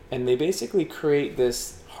and they basically create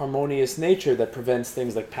this harmonious nature that prevents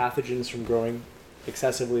things like pathogens from growing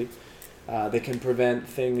excessively. They can prevent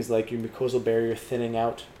things like your mucosal barrier thinning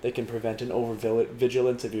out. They can prevent an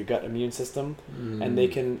overvigilance of your gut immune system. And they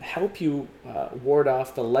can help you ward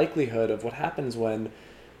off the likelihood of what happens when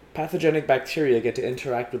pathogenic bacteria get to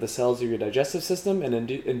interact with the cells of your digestive system and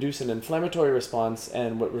induce an inflammatory response,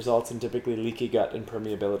 and what results in typically leaky gut and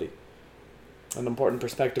permeability. An important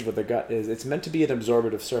perspective with the gut is it's meant to be an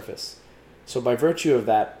absorptive surface. So by virtue of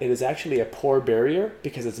that, it is actually a pore barrier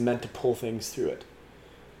because it's meant to pull things through it.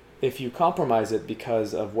 If you compromise it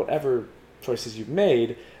because of whatever choices you've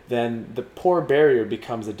made, then the pore barrier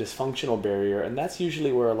becomes a dysfunctional barrier, and that's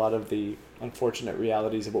usually where a lot of the unfortunate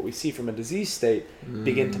realities of what we see from a disease state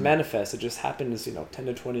begin to manifest. It just happens, 10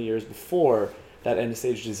 to 20 years before that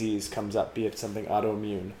end-stage disease comes up, be it something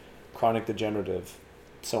autoimmune, chronic degenerative,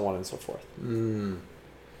 so on and so forth.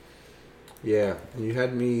 Yeah, and you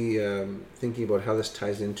had me thinking about how this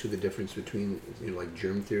ties into the difference between like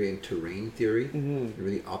germ theory and terrain theory. You're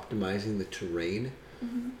really optimizing the terrain,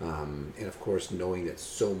 and of course knowing that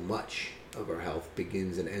so much of our health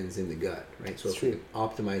begins and ends in the gut, right? So if we can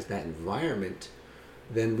optimize that environment,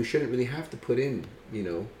 then we shouldn't really have to put in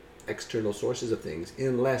external sources of things,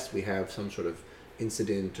 unless we have some sort of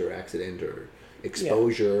incident or accident or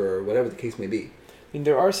exposure or whatever the case may be. I mean,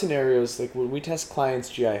 there are scenarios like when we test clients'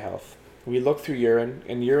 GI health. We look through urine,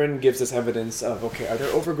 and urine gives us evidence of, okay, are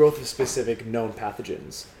there overgrowth of specific known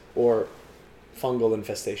pathogens or fungal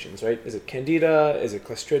infestations, right? Is it Candida? Is it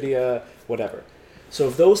Clostridia? Whatever. So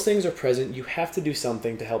if those things are present, you have to do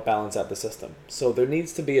something to help balance out the system. So there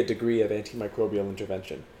needs to be a degree of antimicrobial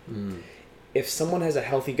intervention. If someone has a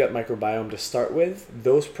healthy gut microbiome to start with,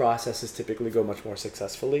 those processes typically go much more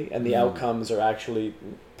successfully, and the outcomes are actually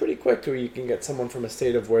pretty quick, where you can get someone from a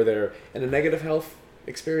state of where they're in a negative health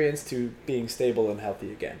experience to being stable and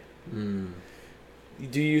healthy again.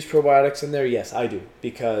 Do you use probiotics in there? Yes, I do,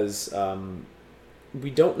 because we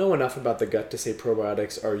don't know enough about the gut to say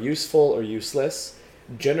probiotics are useful or useless.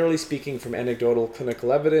 Generally speaking, from anecdotal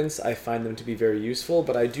clinical evidence, I find them to be very useful,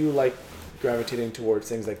 but I do like gravitating towards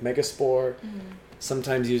things like Megaspore,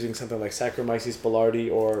 sometimes using something like Saccharomyces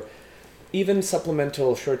boulardii, or even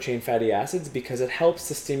supplemental short-chain fatty acids, because it helps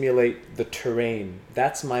to stimulate the terrain.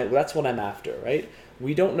 That's what I'm after, right?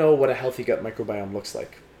 We don't know what a healthy gut microbiome looks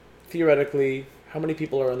like. Theoretically, how many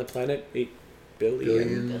people are on the planet? 8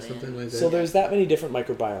 billion? Something like that. So there's that many different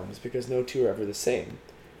microbiomes, because no two are ever the same.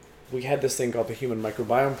 We had this thing called the Human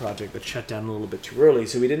Microbiome Project that shut down a little bit too early,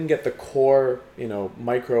 so we didn't get the core,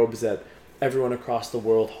 microbes that everyone across the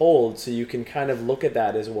world holds. So you can kind of look at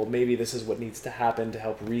that as, well, maybe this is what needs to happen to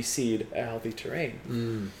help reseed a healthy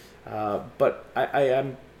terrain. But I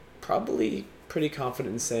am probably pretty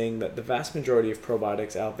confident in saying that the vast majority of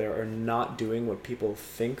probiotics out there are not doing what people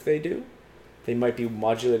think they do. They might be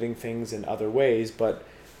modulating things in other ways, but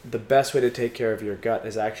the best way to take care of your gut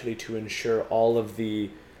is actually to ensure all of the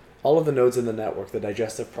all of the nodes in the network, the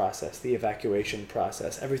digestive process, the evacuation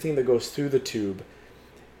process, everything that goes through the tube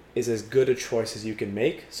is as good a choice as you can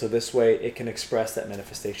make. So this way it can express that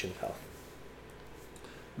manifestation of health.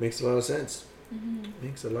 Makes a lot of sense. Mm-hmm.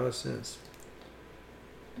 Makes a lot of sense.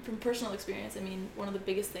 From personal experience, I mean, one of the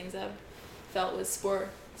biggest things I've felt was spore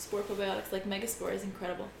probiotics, like Megaspore is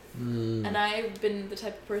incredible. And I've been the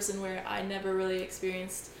type of person where I never really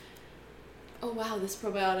experienced, oh wow, this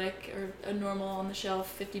probiotic or a normal on the shelf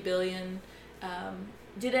 50 billion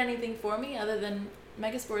did anything for me other than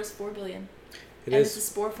Megaspore is 4 billion. It's a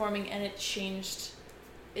spore forming, and it changed.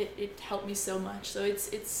 It helped me so much. So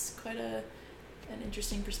it's quite an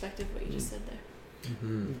interesting perspective what you just said there.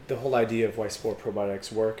 Mm-hmm. The whole idea of why spore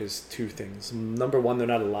probiotics work is two things. Number one, they're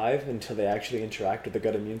not alive until they actually interact with the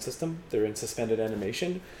gut immune system. They're in suspended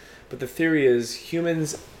animation. But the theory is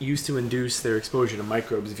humans used to induce their exposure to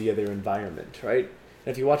microbes via their environment, right?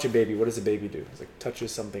 And if you watch a baby, what does a baby do? It's like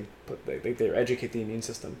touches something, but they educate the immune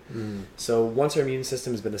system. So once our immune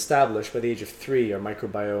system has been established, by the age of 3, our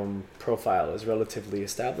microbiome profile is relatively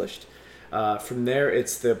established. From there,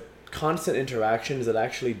 it's the constant interactions that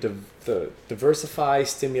actually diversify,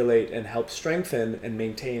 stimulate, and help strengthen and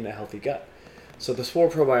maintain a healthy gut. So the spore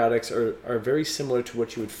probiotics are very similar to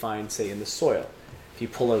what you would find, say, in the soil. If you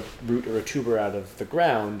pull a root or a tuber out of the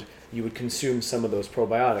ground, you would consume some of those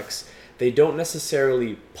probiotics. They don't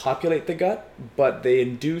necessarily populate the gut, but they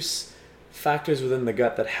induce factors within the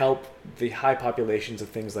gut that help the high populations of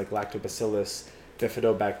things like lactobacillus,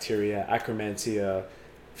 bifidobacteria, Akkermansia,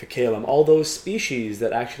 Fecalum, all those species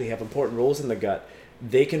that actually have important roles in the gut,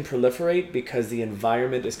 they can proliferate because the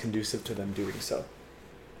environment is conducive to them doing so.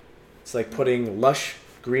 It's like putting lush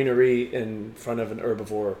greenery in front of an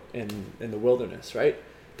herbivore in the wilderness, right?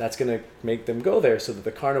 That's going to make them go there so that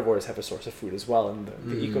the carnivores have a source of food as well, and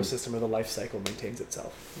the ecosystem or the life cycle maintains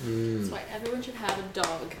itself. That's why everyone should have a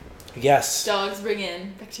dog. Yes. Dogs bring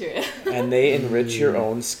in bacteria. And they enrich your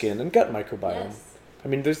own skin and gut microbiome. Yes. I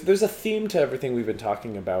mean, there's a theme to everything we've been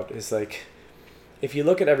talking about. Is like, if you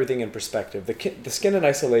look at everything in perspective, the skin in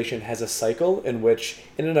isolation has a cycle in which,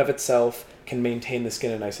 in and of itself, can maintain the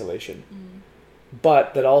skin in isolation.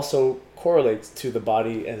 But that also correlates to the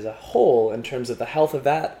body as a whole in terms of the health of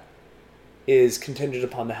that is contingent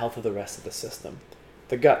upon the health of the rest of the system.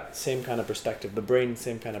 The gut, same kind of perspective. The brain,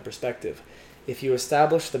 same kind of perspective. If you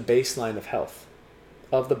establish the baseline of health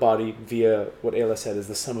of the body via what Ayla said is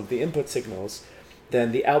the sum of the input signals,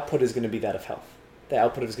 then the output is going to be that of health. The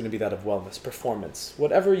output is going to be that of wellness, performance,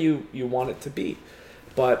 whatever you want it to be.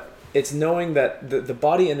 But it's knowing that the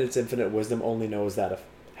body in its infinite wisdom only knows that of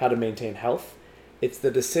how to maintain health. It's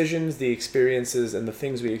the decisions, the experiences, and the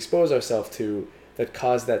things we expose ourselves to that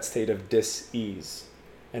cause that state of dis-ease.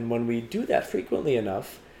 And when we do that frequently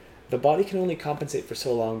enough, the body can only compensate for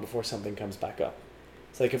so long before something comes back up.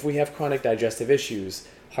 It's like if we have chronic digestive issues,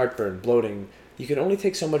 heartburn, bloating, you can only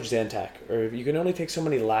take so much Zantac, or you can only take so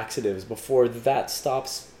many laxatives before that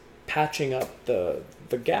stops patching up the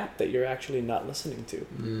gap that you're actually not listening to.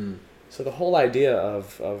 So the whole idea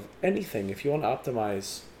of anything, if you want to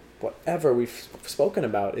optimize whatever we've spoken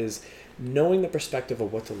about, is knowing the perspective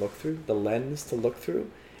of what to look through, the lens to look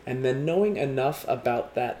through, and then knowing enough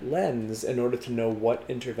about that lens in order to know what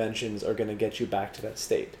interventions are going to get you back to that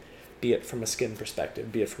state, be it from a skin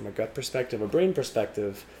perspective, be it from a gut perspective, a brain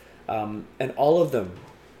perspective, and all of them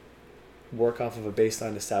work off of a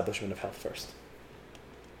baseline establishment of health first.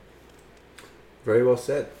 Very well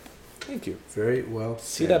said. Thank you. Very well said.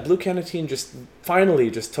 See, that blue carnitine finally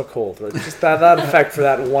took hold, right? Just that effect for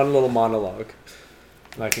that one little monologue.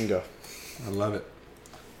 And I can go. I love it.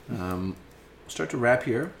 Start to wrap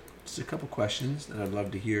here. Just a couple questions that I'd love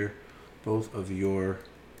to hear both of your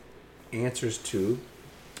answers to.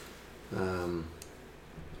 And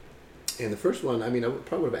the first one, I mean, I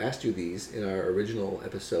probably would have asked you these in our original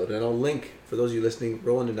episode, and I'll link, for those of you listening,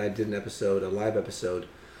 Roland and I did an episode, a live episode,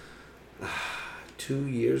 2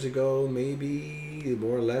 years ago, maybe,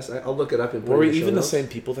 more or less. I'll look it up and put Were it in we the show even the notes. same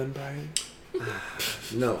people then, Brian?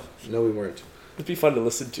 No, we weren't. It'd be fun to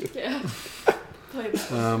listen to. Yeah.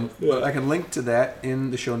 But I can link to that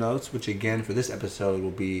in the show notes, which again for this episode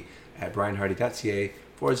will be at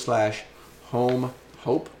brianhardy.ca/home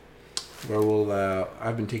hope, where we'll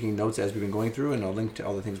I've been taking notes as we've been going through, and I'll link to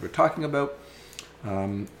all the things we're talking about.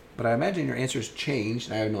 But I imagine your answers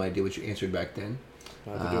changed. I have no idea what you answered back then.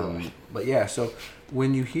 But yeah, so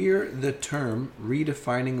when you hear the term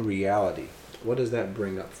redefining reality, what does that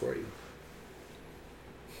bring up for you?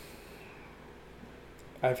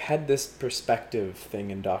 I've had this perspective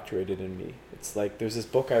thing indoctrinated in me. It's like there's this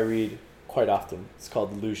book I read quite often. It's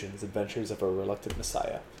called Illusions, Adventures of a Reluctant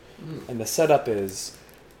Messiah. And the setup is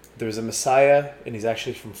there's a Messiah, and he's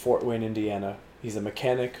actually from Fort Wayne, Indiana. He's a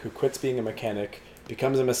mechanic who quits being a mechanic,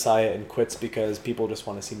 becomes a Messiah, and quits because people just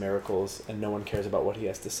want to see miracles and no one cares about what he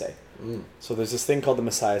has to say. So there's this thing called the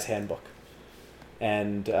Messiah's Handbook.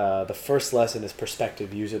 And the first lesson is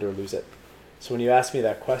perspective, use it or lose it. So when you ask me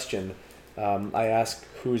that question, I ask,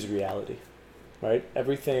 whose reality? Right?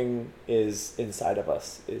 Everything is inside of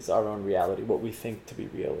us, is our own reality. What we think to be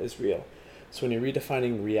real is real. So when you're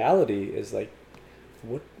redefining reality is like,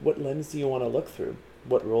 what lens do you want to look through?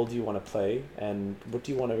 What role do you want to play? And what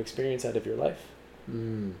do you want to experience out of your life?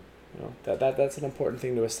 You know, that's an important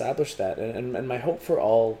thing to establish that. And my hope for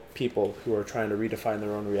all people who are trying to redefine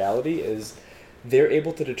their own reality is they're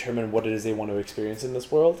able to determine what it is they want to experience in this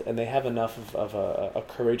world, and they have enough of a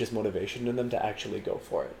courageous motivation in them to actually go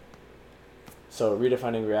for it. So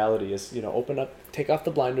redefining reality is, you know, open up, take off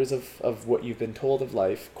the blinders of what you've been told of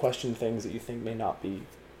life, question things that you think may not be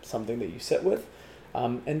something that you sit with,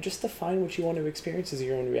 and just define what you want to experience as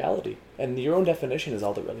your own reality. And your own definition is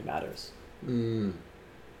all that really matters.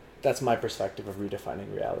 That's my perspective of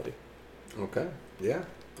redefining reality. Okay. Yeah.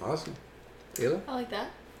 Awesome. Ayla? I like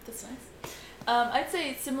that. That's nice. I'd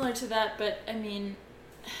say it's similar to that, but I mean,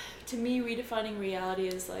 to me, redefining reality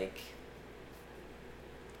is like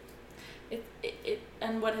it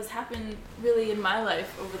and what has happened really in my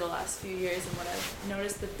life over the last few years, and what I've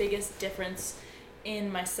noticed the biggest difference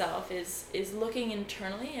in myself is looking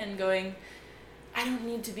internally and going, I don't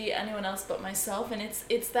need to be anyone else but myself. And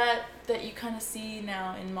it's that you kind of see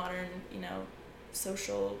now in modern, you know,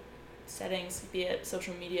 social settings, be it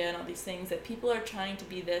social media and all these things, that people are trying to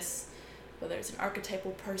be this, whether it's an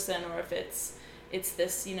archetypal person or if it's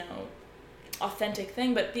this, you know, authentic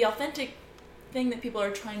thing. But the authentic thing that people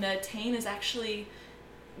are trying to attain is actually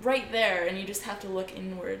right there, and you just have to look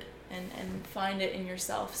inward and find it in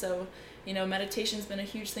yourself. So, you know, meditation's been a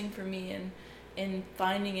huge thing for me, and in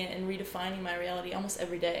finding it and redefining my reality almost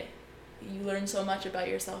every day. You learn so much about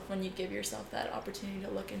yourself when you give yourself that opportunity to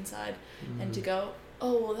look inside and to go,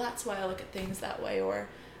 oh, well, that's why I look at things that way, or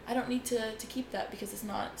I don't need to keep that because it's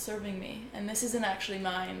not serving me, and this isn't actually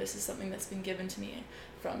mine. This is something that's been given to me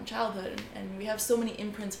from childhood, and we have so many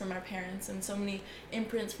imprints from our parents and so many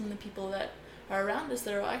imprints from the people that are around us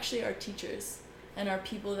that are actually our teachers and are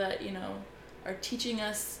people that, you know, are teaching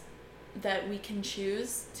us that we can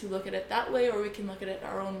choose to look at it that way, or we can look at it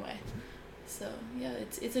our own way. So yeah,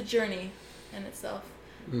 it's a journey in itself,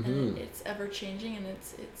 and it's ever changing, and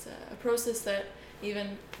it's a process that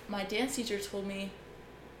even my dance teacher told me.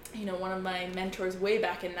 You know, one of my mentors way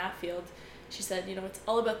back in that field, she said, you know, it's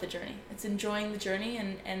all about the journey. It's enjoying the journey,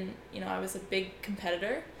 and you know, I was a big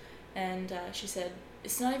competitor, and she said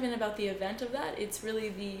it's not even about the event of that. It's really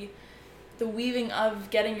the weaving of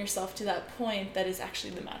getting yourself to that point that is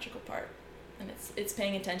actually the magical part, and it's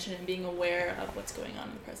paying attention and being aware of what's going on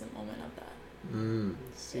in the present moment of that. The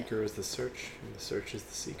seeker is the search, and the search is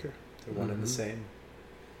the seeker. They're one and the same.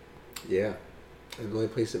 Yeah. And the only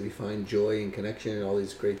place that we find joy and connection and all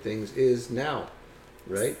these great things is now,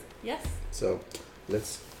 right? Yes. So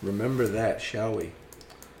let's remember that, shall we?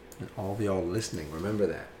 And all of y'all listening, remember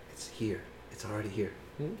that. It's here. It's already here.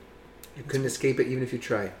 You couldn't escape it even if you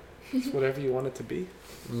tried. It's whatever you want it to be.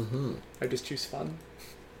 I just choose fun,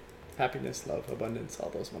 happiness, love, abundance, all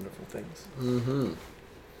those wonderful things.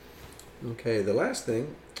 Okay, the last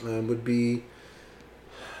thing would be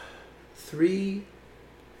 3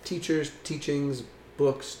 teachers, teachings,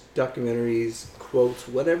 books, documentaries, quotes,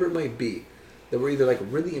 whatever it might be, that were either like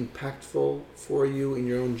really impactful for you in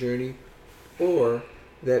your own journey, or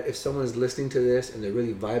that if someone is listening to this and they're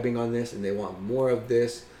really vibing on this and they want more of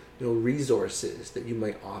this, you know, resources that you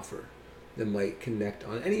might offer that might connect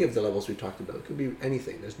on any of the levels we talked about. It could be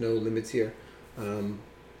anything. There's no limits here.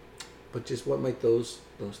 But just what might those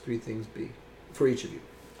 3 things be for each of you?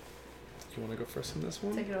 You want to go first on this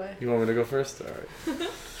one? Take it away. You want me to go first? All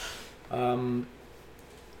right.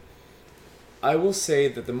 I will say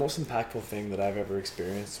that the most impactful thing that I've ever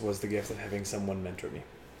experienced was the gift of having someone mentor me.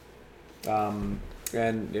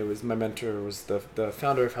 And it was, my mentor was the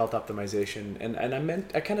founder of Health Optimization, and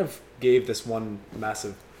I kind of gave this one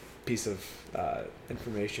massive piece of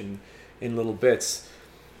information in little bits.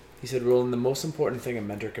 He said, Roland, the most important thing a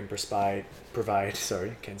mentor can provide,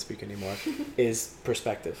 sorry, can't speak anymore, is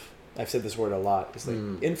perspective. I've said this word a lot. It's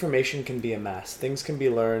like information can be amassed. Things can be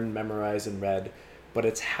learned, memorized, and read, but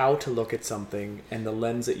it's how to look at something, and the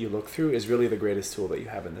lens that you look through is really the greatest tool that you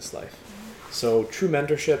have in this life. So true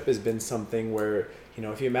mentorship has been something where, you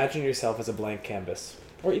know, if you imagine yourself as a blank canvas,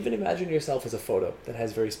 or even imagine yourself as a photo that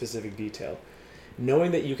has very specific detail,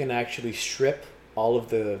 knowing that you can actually strip all of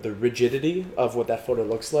the rigidity of what that photo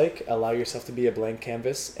looks like, allow yourself to be a blank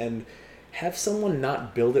canvas, and have someone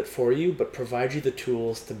not build it for you, but provide you the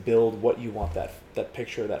tools to build what you want that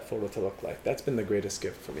picture, that photo to look like. That's been the greatest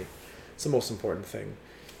gift for me. It's the most important thing.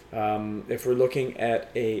 If we're looking at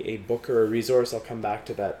a book or a resource, I'll come back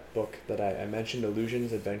to that book that I mentioned,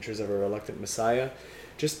 Illusions, Adventures of a Reluctant Messiah,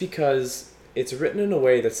 just because it's written in a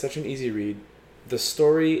way that's such an easy read. The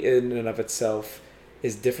story in and of itself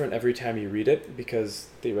is different every time you read it, because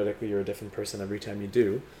theoretically you're a different person every time you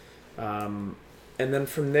do. And then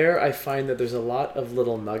from there, I find that there's a lot of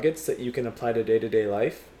little nuggets that you can apply to day-to-day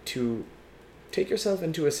life to take yourself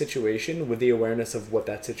into a situation with the awareness of what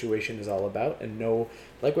that situation is all about, and know,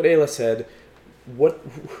 like what Ayla said,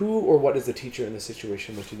 who or what is the teacher in the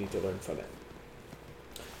situation that you need to learn from it.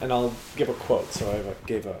 And I'll give a quote. So I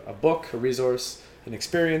gave a book, a resource, an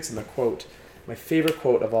experience, and a quote. My favorite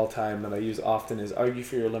quote of all time that I use often is, "Argue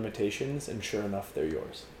for your limitations, and sure enough, they're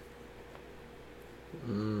yours."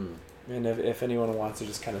 And if anyone wants to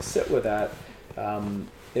just kind of sit with that,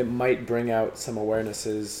 it might bring out some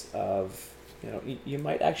awarenesses of, you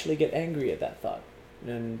might actually get angry at that thought.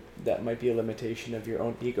 And that might be a limitation of your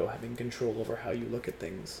own ego having control over how you look at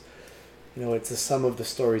things. It's the sum of the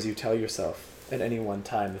stories you tell yourself at any one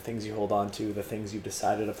time, the things you hold on to, the things you've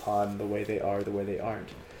decided upon, the way they are, the way they aren't.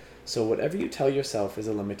 So whatever you tell yourself is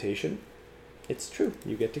a limitation, it's true.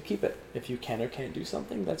 You get to keep it. If you can or can't do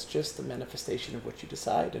something, that's just the manifestation of what you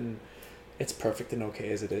decide, and it's perfect and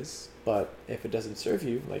okay as it is. But if it doesn't serve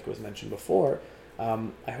you, like was mentioned before,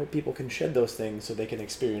 I hope people can shed those things so they can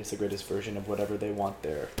experience the greatest version of whatever they want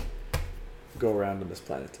their go around on this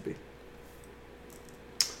planet to be.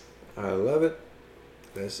 I love it.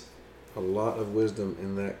 There's a lot of wisdom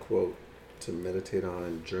in that quote to meditate on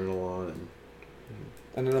and journal on.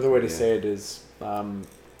 And another way to say it is,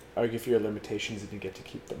 argue for your limitations and you get to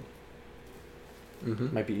keep them.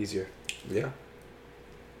 Might be easier. Yeah.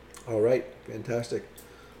 All right. Fantastic.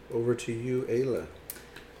 Over to you, Ayla.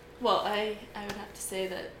 Well, I would have to say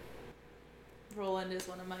that Roland is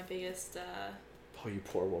one of my biggest... Oh, you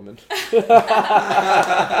poor woman. No,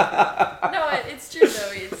 it's true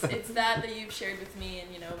though. It's that you've shared with me,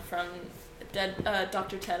 and from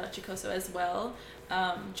Dr. Ted Achikoso as well.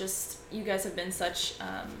 Just you guys have been such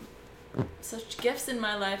gifts in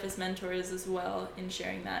my life as mentors as well, in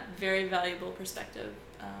sharing that very valuable perspective.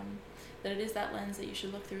 That it is that lens that you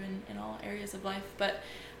should look through in all areas of life. But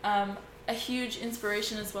a huge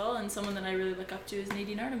inspiration as well, and someone that I really look up to, is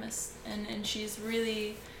Nadine Artemis, and she's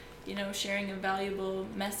really, sharing a valuable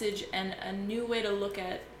message and a new way to look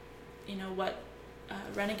at, what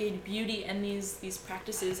renegade beauty and these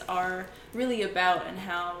practices are really about, and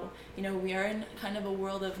how, we are in kind of a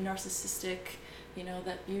world of narcissistic,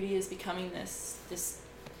 that beauty is becoming this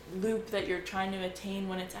loop that you're trying to attain,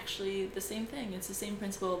 when it's actually the same thing. It's the same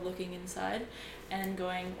principle of looking inside and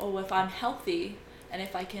going, oh, if I'm healthy and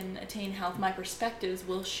if I can attain health, my perspectives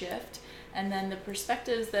will shift. And then the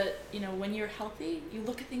perspectives that, when you're healthy, you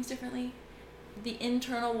look at things differently. The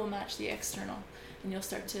internal will match the external, and you'll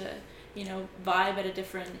start to, vibe at a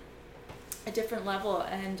different level.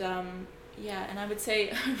 And and I would say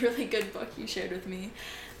a really good book you shared with me,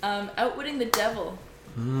 Outwitting the Devil,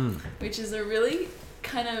 which is a really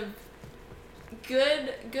kind of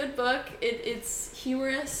good book. It's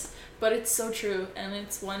humorous, but it's so true, and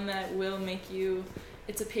it's one that will make you,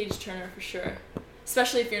 it's a page turner for sure.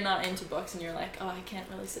 Especially if you're not into books and you're like, oh, I can't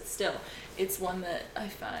really sit still. It's one that I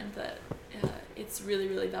find that it's really,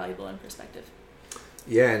 really valuable in perspective.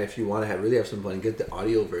 Yeah, and if you want to really have some fun, get the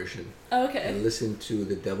audio version. Oh, okay. And listen to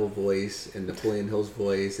the Devil voice and Napoleon Hill's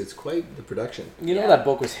voice. It's quite the production. That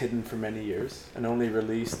book was hidden for many years and only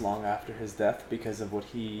released long after his death because of what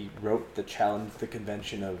he wrote that challenged the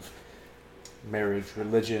convention of marriage,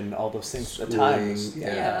 religion, all those things at times.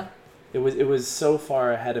 Yeah. It was so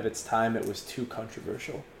far ahead of its time. It was too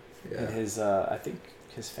controversial. Yeah. And his I think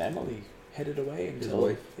his family hid it away until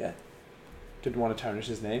his wife. Didn't want to tarnish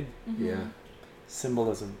his name. Mm-hmm. Yeah.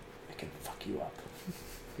 Symbolism, it can fuck you up.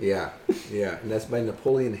 Yeah, and that's by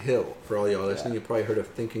Napoleon Hill. For all y'all listening, you probably heard of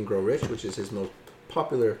Think and Grow Rich, which is his most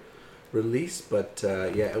popular release. But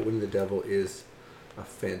Outwitting the Devil is a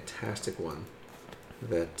fantastic one.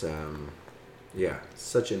 That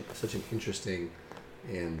such an interesting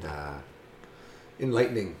and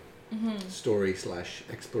enlightening story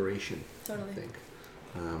 / exploration. Totally. I think.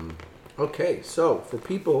 Okay, so for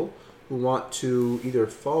people who want to either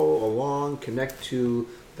follow along, connect to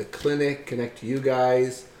the clinic, connect to you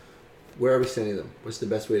guys, where are we sending them? What's the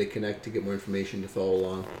best way to connect, to get more information, to follow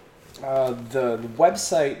along? The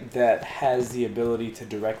website that has the ability to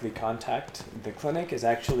directly contact the clinic is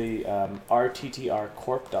actually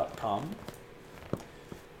rttrcorp.com.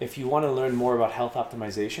 If you want to learn more about health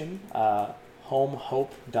optimization,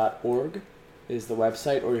 homehope.org is the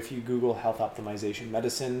website, or if you Google health optimization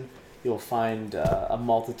medicine, you'll find a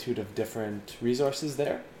multitude of different resources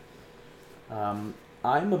there.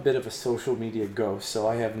 I'm a bit of a social media ghost, so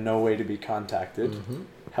I have no way to be contacted. Mm-hmm.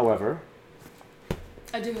 However,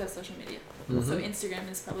 I do have social media. Mm-hmm. So Instagram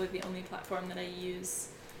is probably the only platform that I use.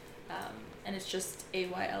 And it's just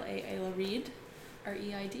AYLA, Ayla Reid,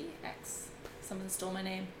 REIDX. Someone stole my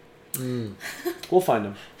name. Mm. we'll find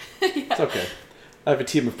them. Yeah. It's okay. I have a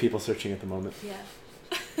team of people searching at the moment.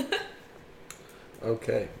 Yeah.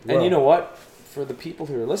 Okay. And you know what? For the people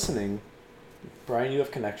who are listening, Brian, you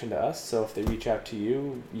have connection to us, so if they reach out to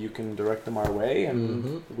you, you can direct them our way,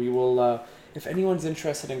 and we will, if anyone's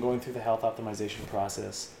interested in going through the health optimization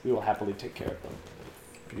process, we will happily take care of them.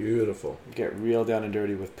 Beautiful. Get real down and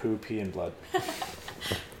dirty with poo, pee, and blood.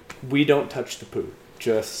 We don't touch the poo,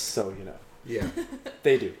 just so you know. Yeah.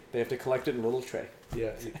 They do. They have to collect it in a little tray.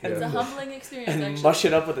 Yeah. It's a humbling experience, And actually. mush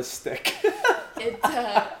it up with a stick.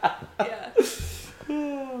 Yeah.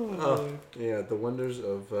 Oh, yeah. The wonders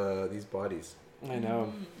of these bodies. I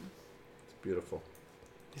know. It's beautiful.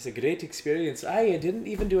 It's a great experience. I didn't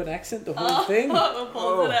even do an accent the whole thing.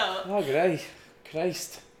 Pulls it out. Oh,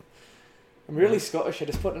 Christ. I'm really Scottish. I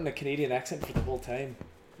just put in a Canadian accent for the whole time.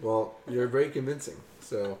 Well, you're very convincing.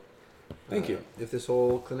 So, Thank you. If this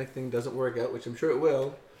whole clinic thing doesn't work out, which I'm sure it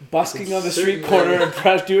will, Busking on the street Certainly.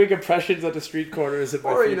 corner, doing impressions on the street corner is in my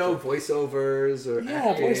or future. voiceovers or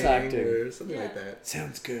Yeah, voice acting. or something Yeah. like that.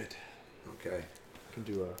 Sounds good. Okay. I can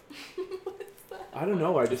do a... I don't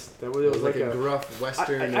know. I just... It was like like a gruff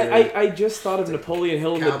Western. I just thought of Napoleon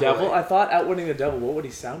Hill and the Cowboy. Devil. I thought Outwitting the Devil. What would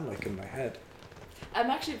he sound like in my head? I'm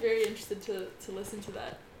actually very interested to listen to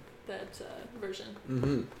that version.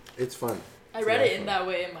 Mm-hmm. It's fun. I read it in that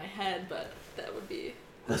way in my head, but that would be...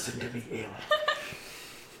 Listen to me, Ayla.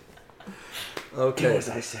 Okay. Do as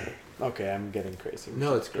I say. Okay, I'm getting crazy.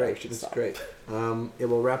 No, it's great. It's great. It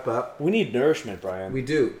will wrap up. We need nourishment, Brian. We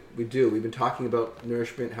do. We've been talking about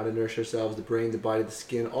nourishment, how to nourish ourselves, the brain, the body, the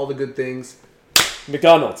skin, all the good things.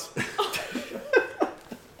 McDonald's.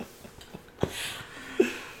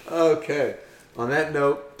 Okay. On that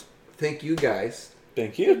note, thank you guys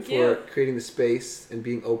Thank you. Thank for you. creating the space and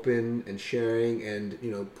being open and sharing and,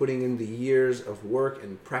 putting in the years of work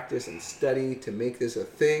and practice and study to make this a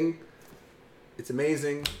thing. It's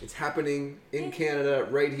amazing. It's happening in Canada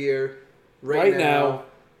right here, right now.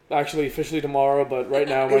 Actually, officially tomorrow, but right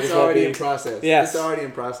now might It's as well already be. in process. Yes. It's already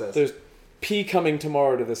in process. There's pee coming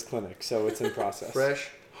tomorrow to this clinic, so it's in process. Fresh,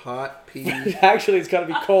 hot pea. Actually, it's got to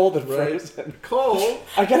be cold and Right. frozen. Cold.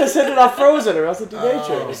 I gotta send it off frozen, or else it'll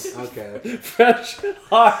denatures. Okay. Fresh,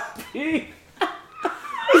 hot pee.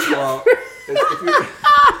 Well, if you're...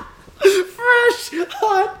 Fresh,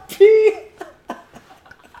 hot pee.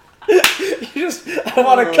 I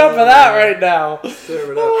want a cup of that right now.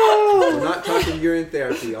 Serve it up. We're not talking urine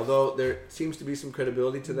therapy, although there seems to be some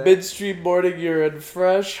credibility to that. Midstream morning urine,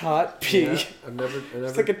 fresh, hot pee. Yeah,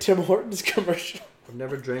 It's like a Tim Hortons commercial. I've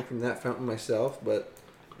never drank from that fountain myself, but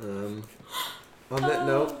on that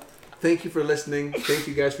note, thank you for listening. Thank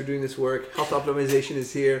you guys for doing this work. Health optimization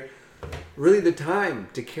is here. Really the time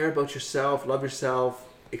to care about yourself, love yourself,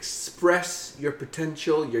 express your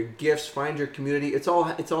potential, your gifts, find your community. It's all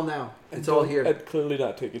now. It's all here. And clearly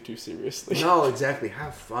not take it too seriously. No, exactly.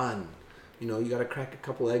 Have fun. You got to crack a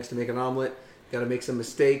couple eggs to make an omelet. You got to make some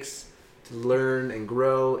mistakes to learn and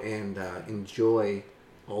grow and enjoy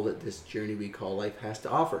all that this journey we call life has to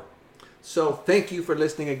offer. So thank you for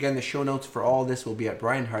listening. Again, the show notes for all this will be at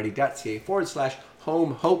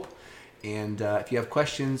brianhardy.ca/homehope. And if you have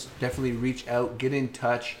questions, definitely reach out, get in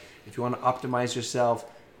touch. If you want to optimize yourself,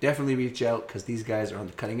 definitely reach out because these guys are on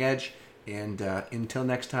the cutting edge. And until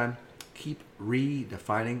next time, keep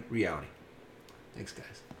redefining reality. Thanks,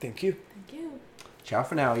 guys. Thank you. Thank you. Ciao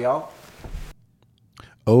for now, y'all.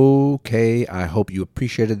 Okay, I hope you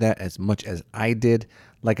appreciated that as much as I did.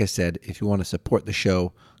 Like I said, if you want to support the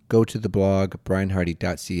show, go to the blog,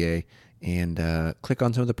 brianhardy.ca, and click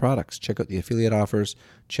on some of the products. Check out the affiliate offers.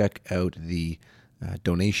 Check out the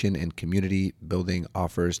donation and community building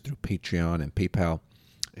offers through Patreon and PayPal.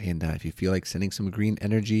 And if you feel like sending some green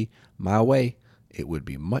energy my way, it would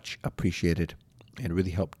be much appreciated and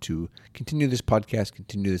really help to continue this podcast,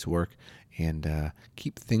 continue this work, and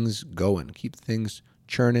keep things going, keep things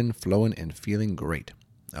churning, flowing, and feeling great.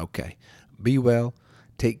 Okay, be well,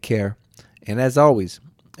 take care, and as always,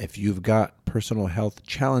 if you've got personal health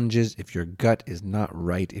challenges, if your gut is not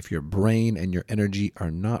right, if your brain and your energy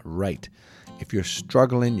are not right, if you're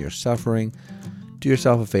struggling, you're suffering, do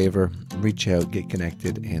yourself a favor, reach out, get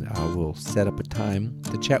connected, and I will set up a time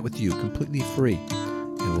to chat with you completely free,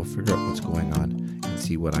 and we'll figure out what's going on and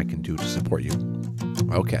see what I can do to support you.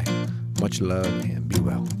 Okay. Much love and be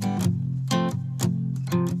well.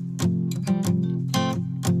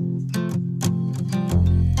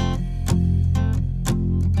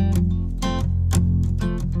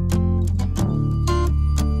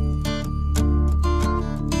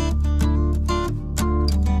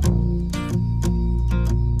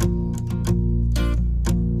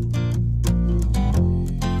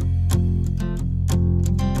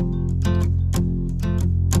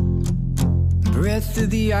 Through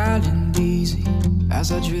the island easy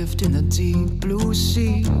as I drift in the deep blue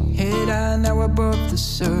sea. Head high now above the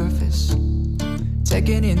surface,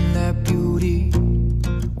 taking in that beauty.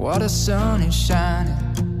 While the sun is shining,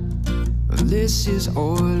 this is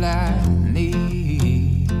all I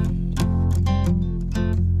need.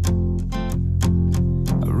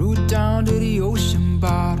 I root down to the ocean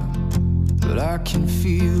bottom, but I can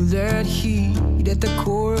feel that heat at the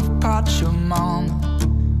core of Pachamama,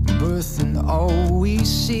 birthing all we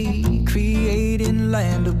see, creating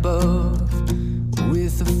land above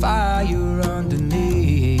with a fire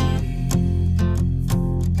underneath.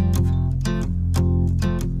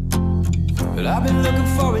 But I've been looking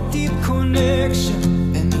for a deep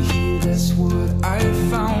connection, and here that's what I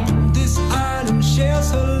found. This island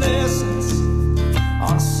shares her lessons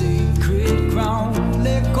on sacred ground.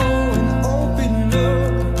 Let go and open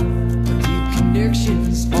up, deep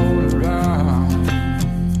connections all around.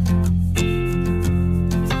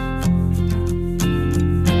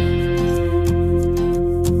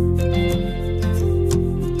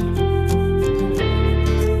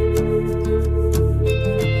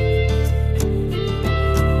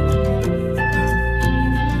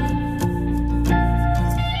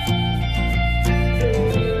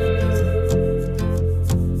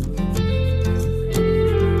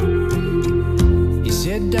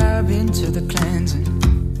 Dive into the cleansing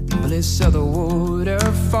bliss of the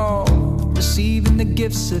waterfall, receiving the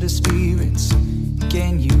gifts of the spirits.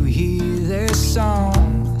 Can you hear their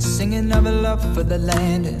song, singing of a love for the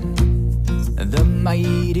land and the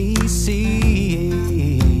mighty sea?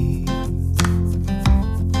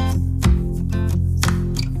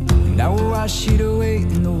 Now wash it away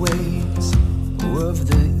in the waves of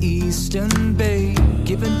the eastern bay,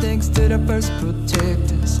 giving thanks to the first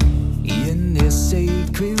protectors in their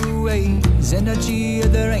sacred ways. Energy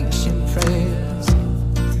of their ancient prayers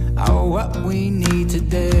are what we need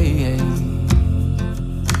today.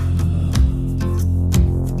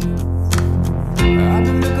 I've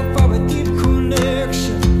been looking for a deep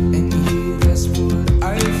connection, and here that's what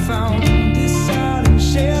I found. This island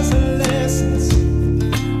shares her lessons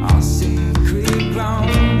on sacred ground.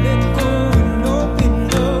 Let go and open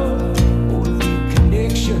up, all deep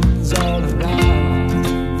connections all around.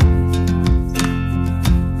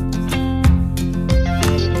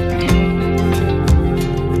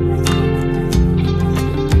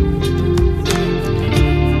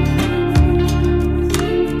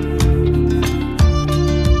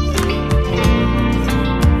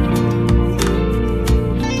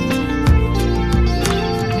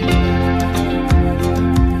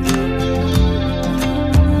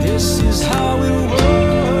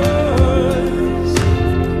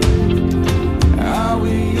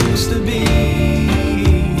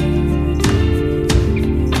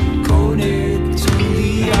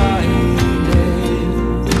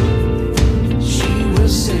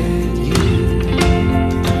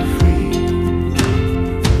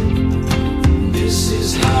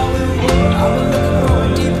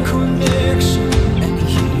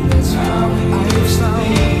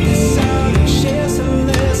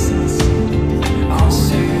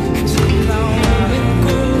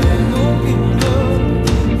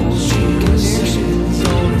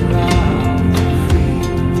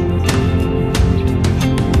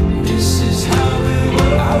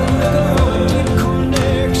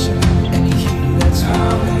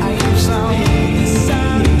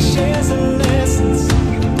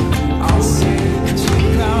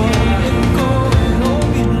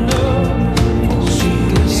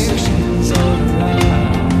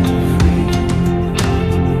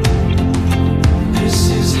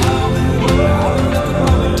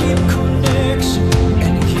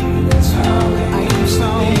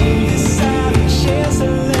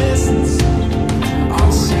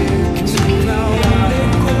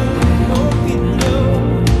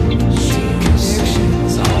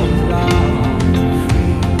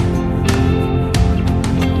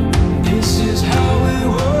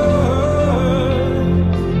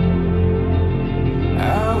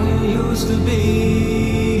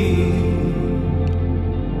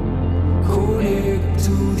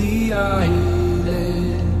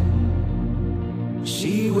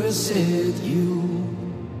 She will set you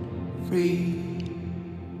breathe.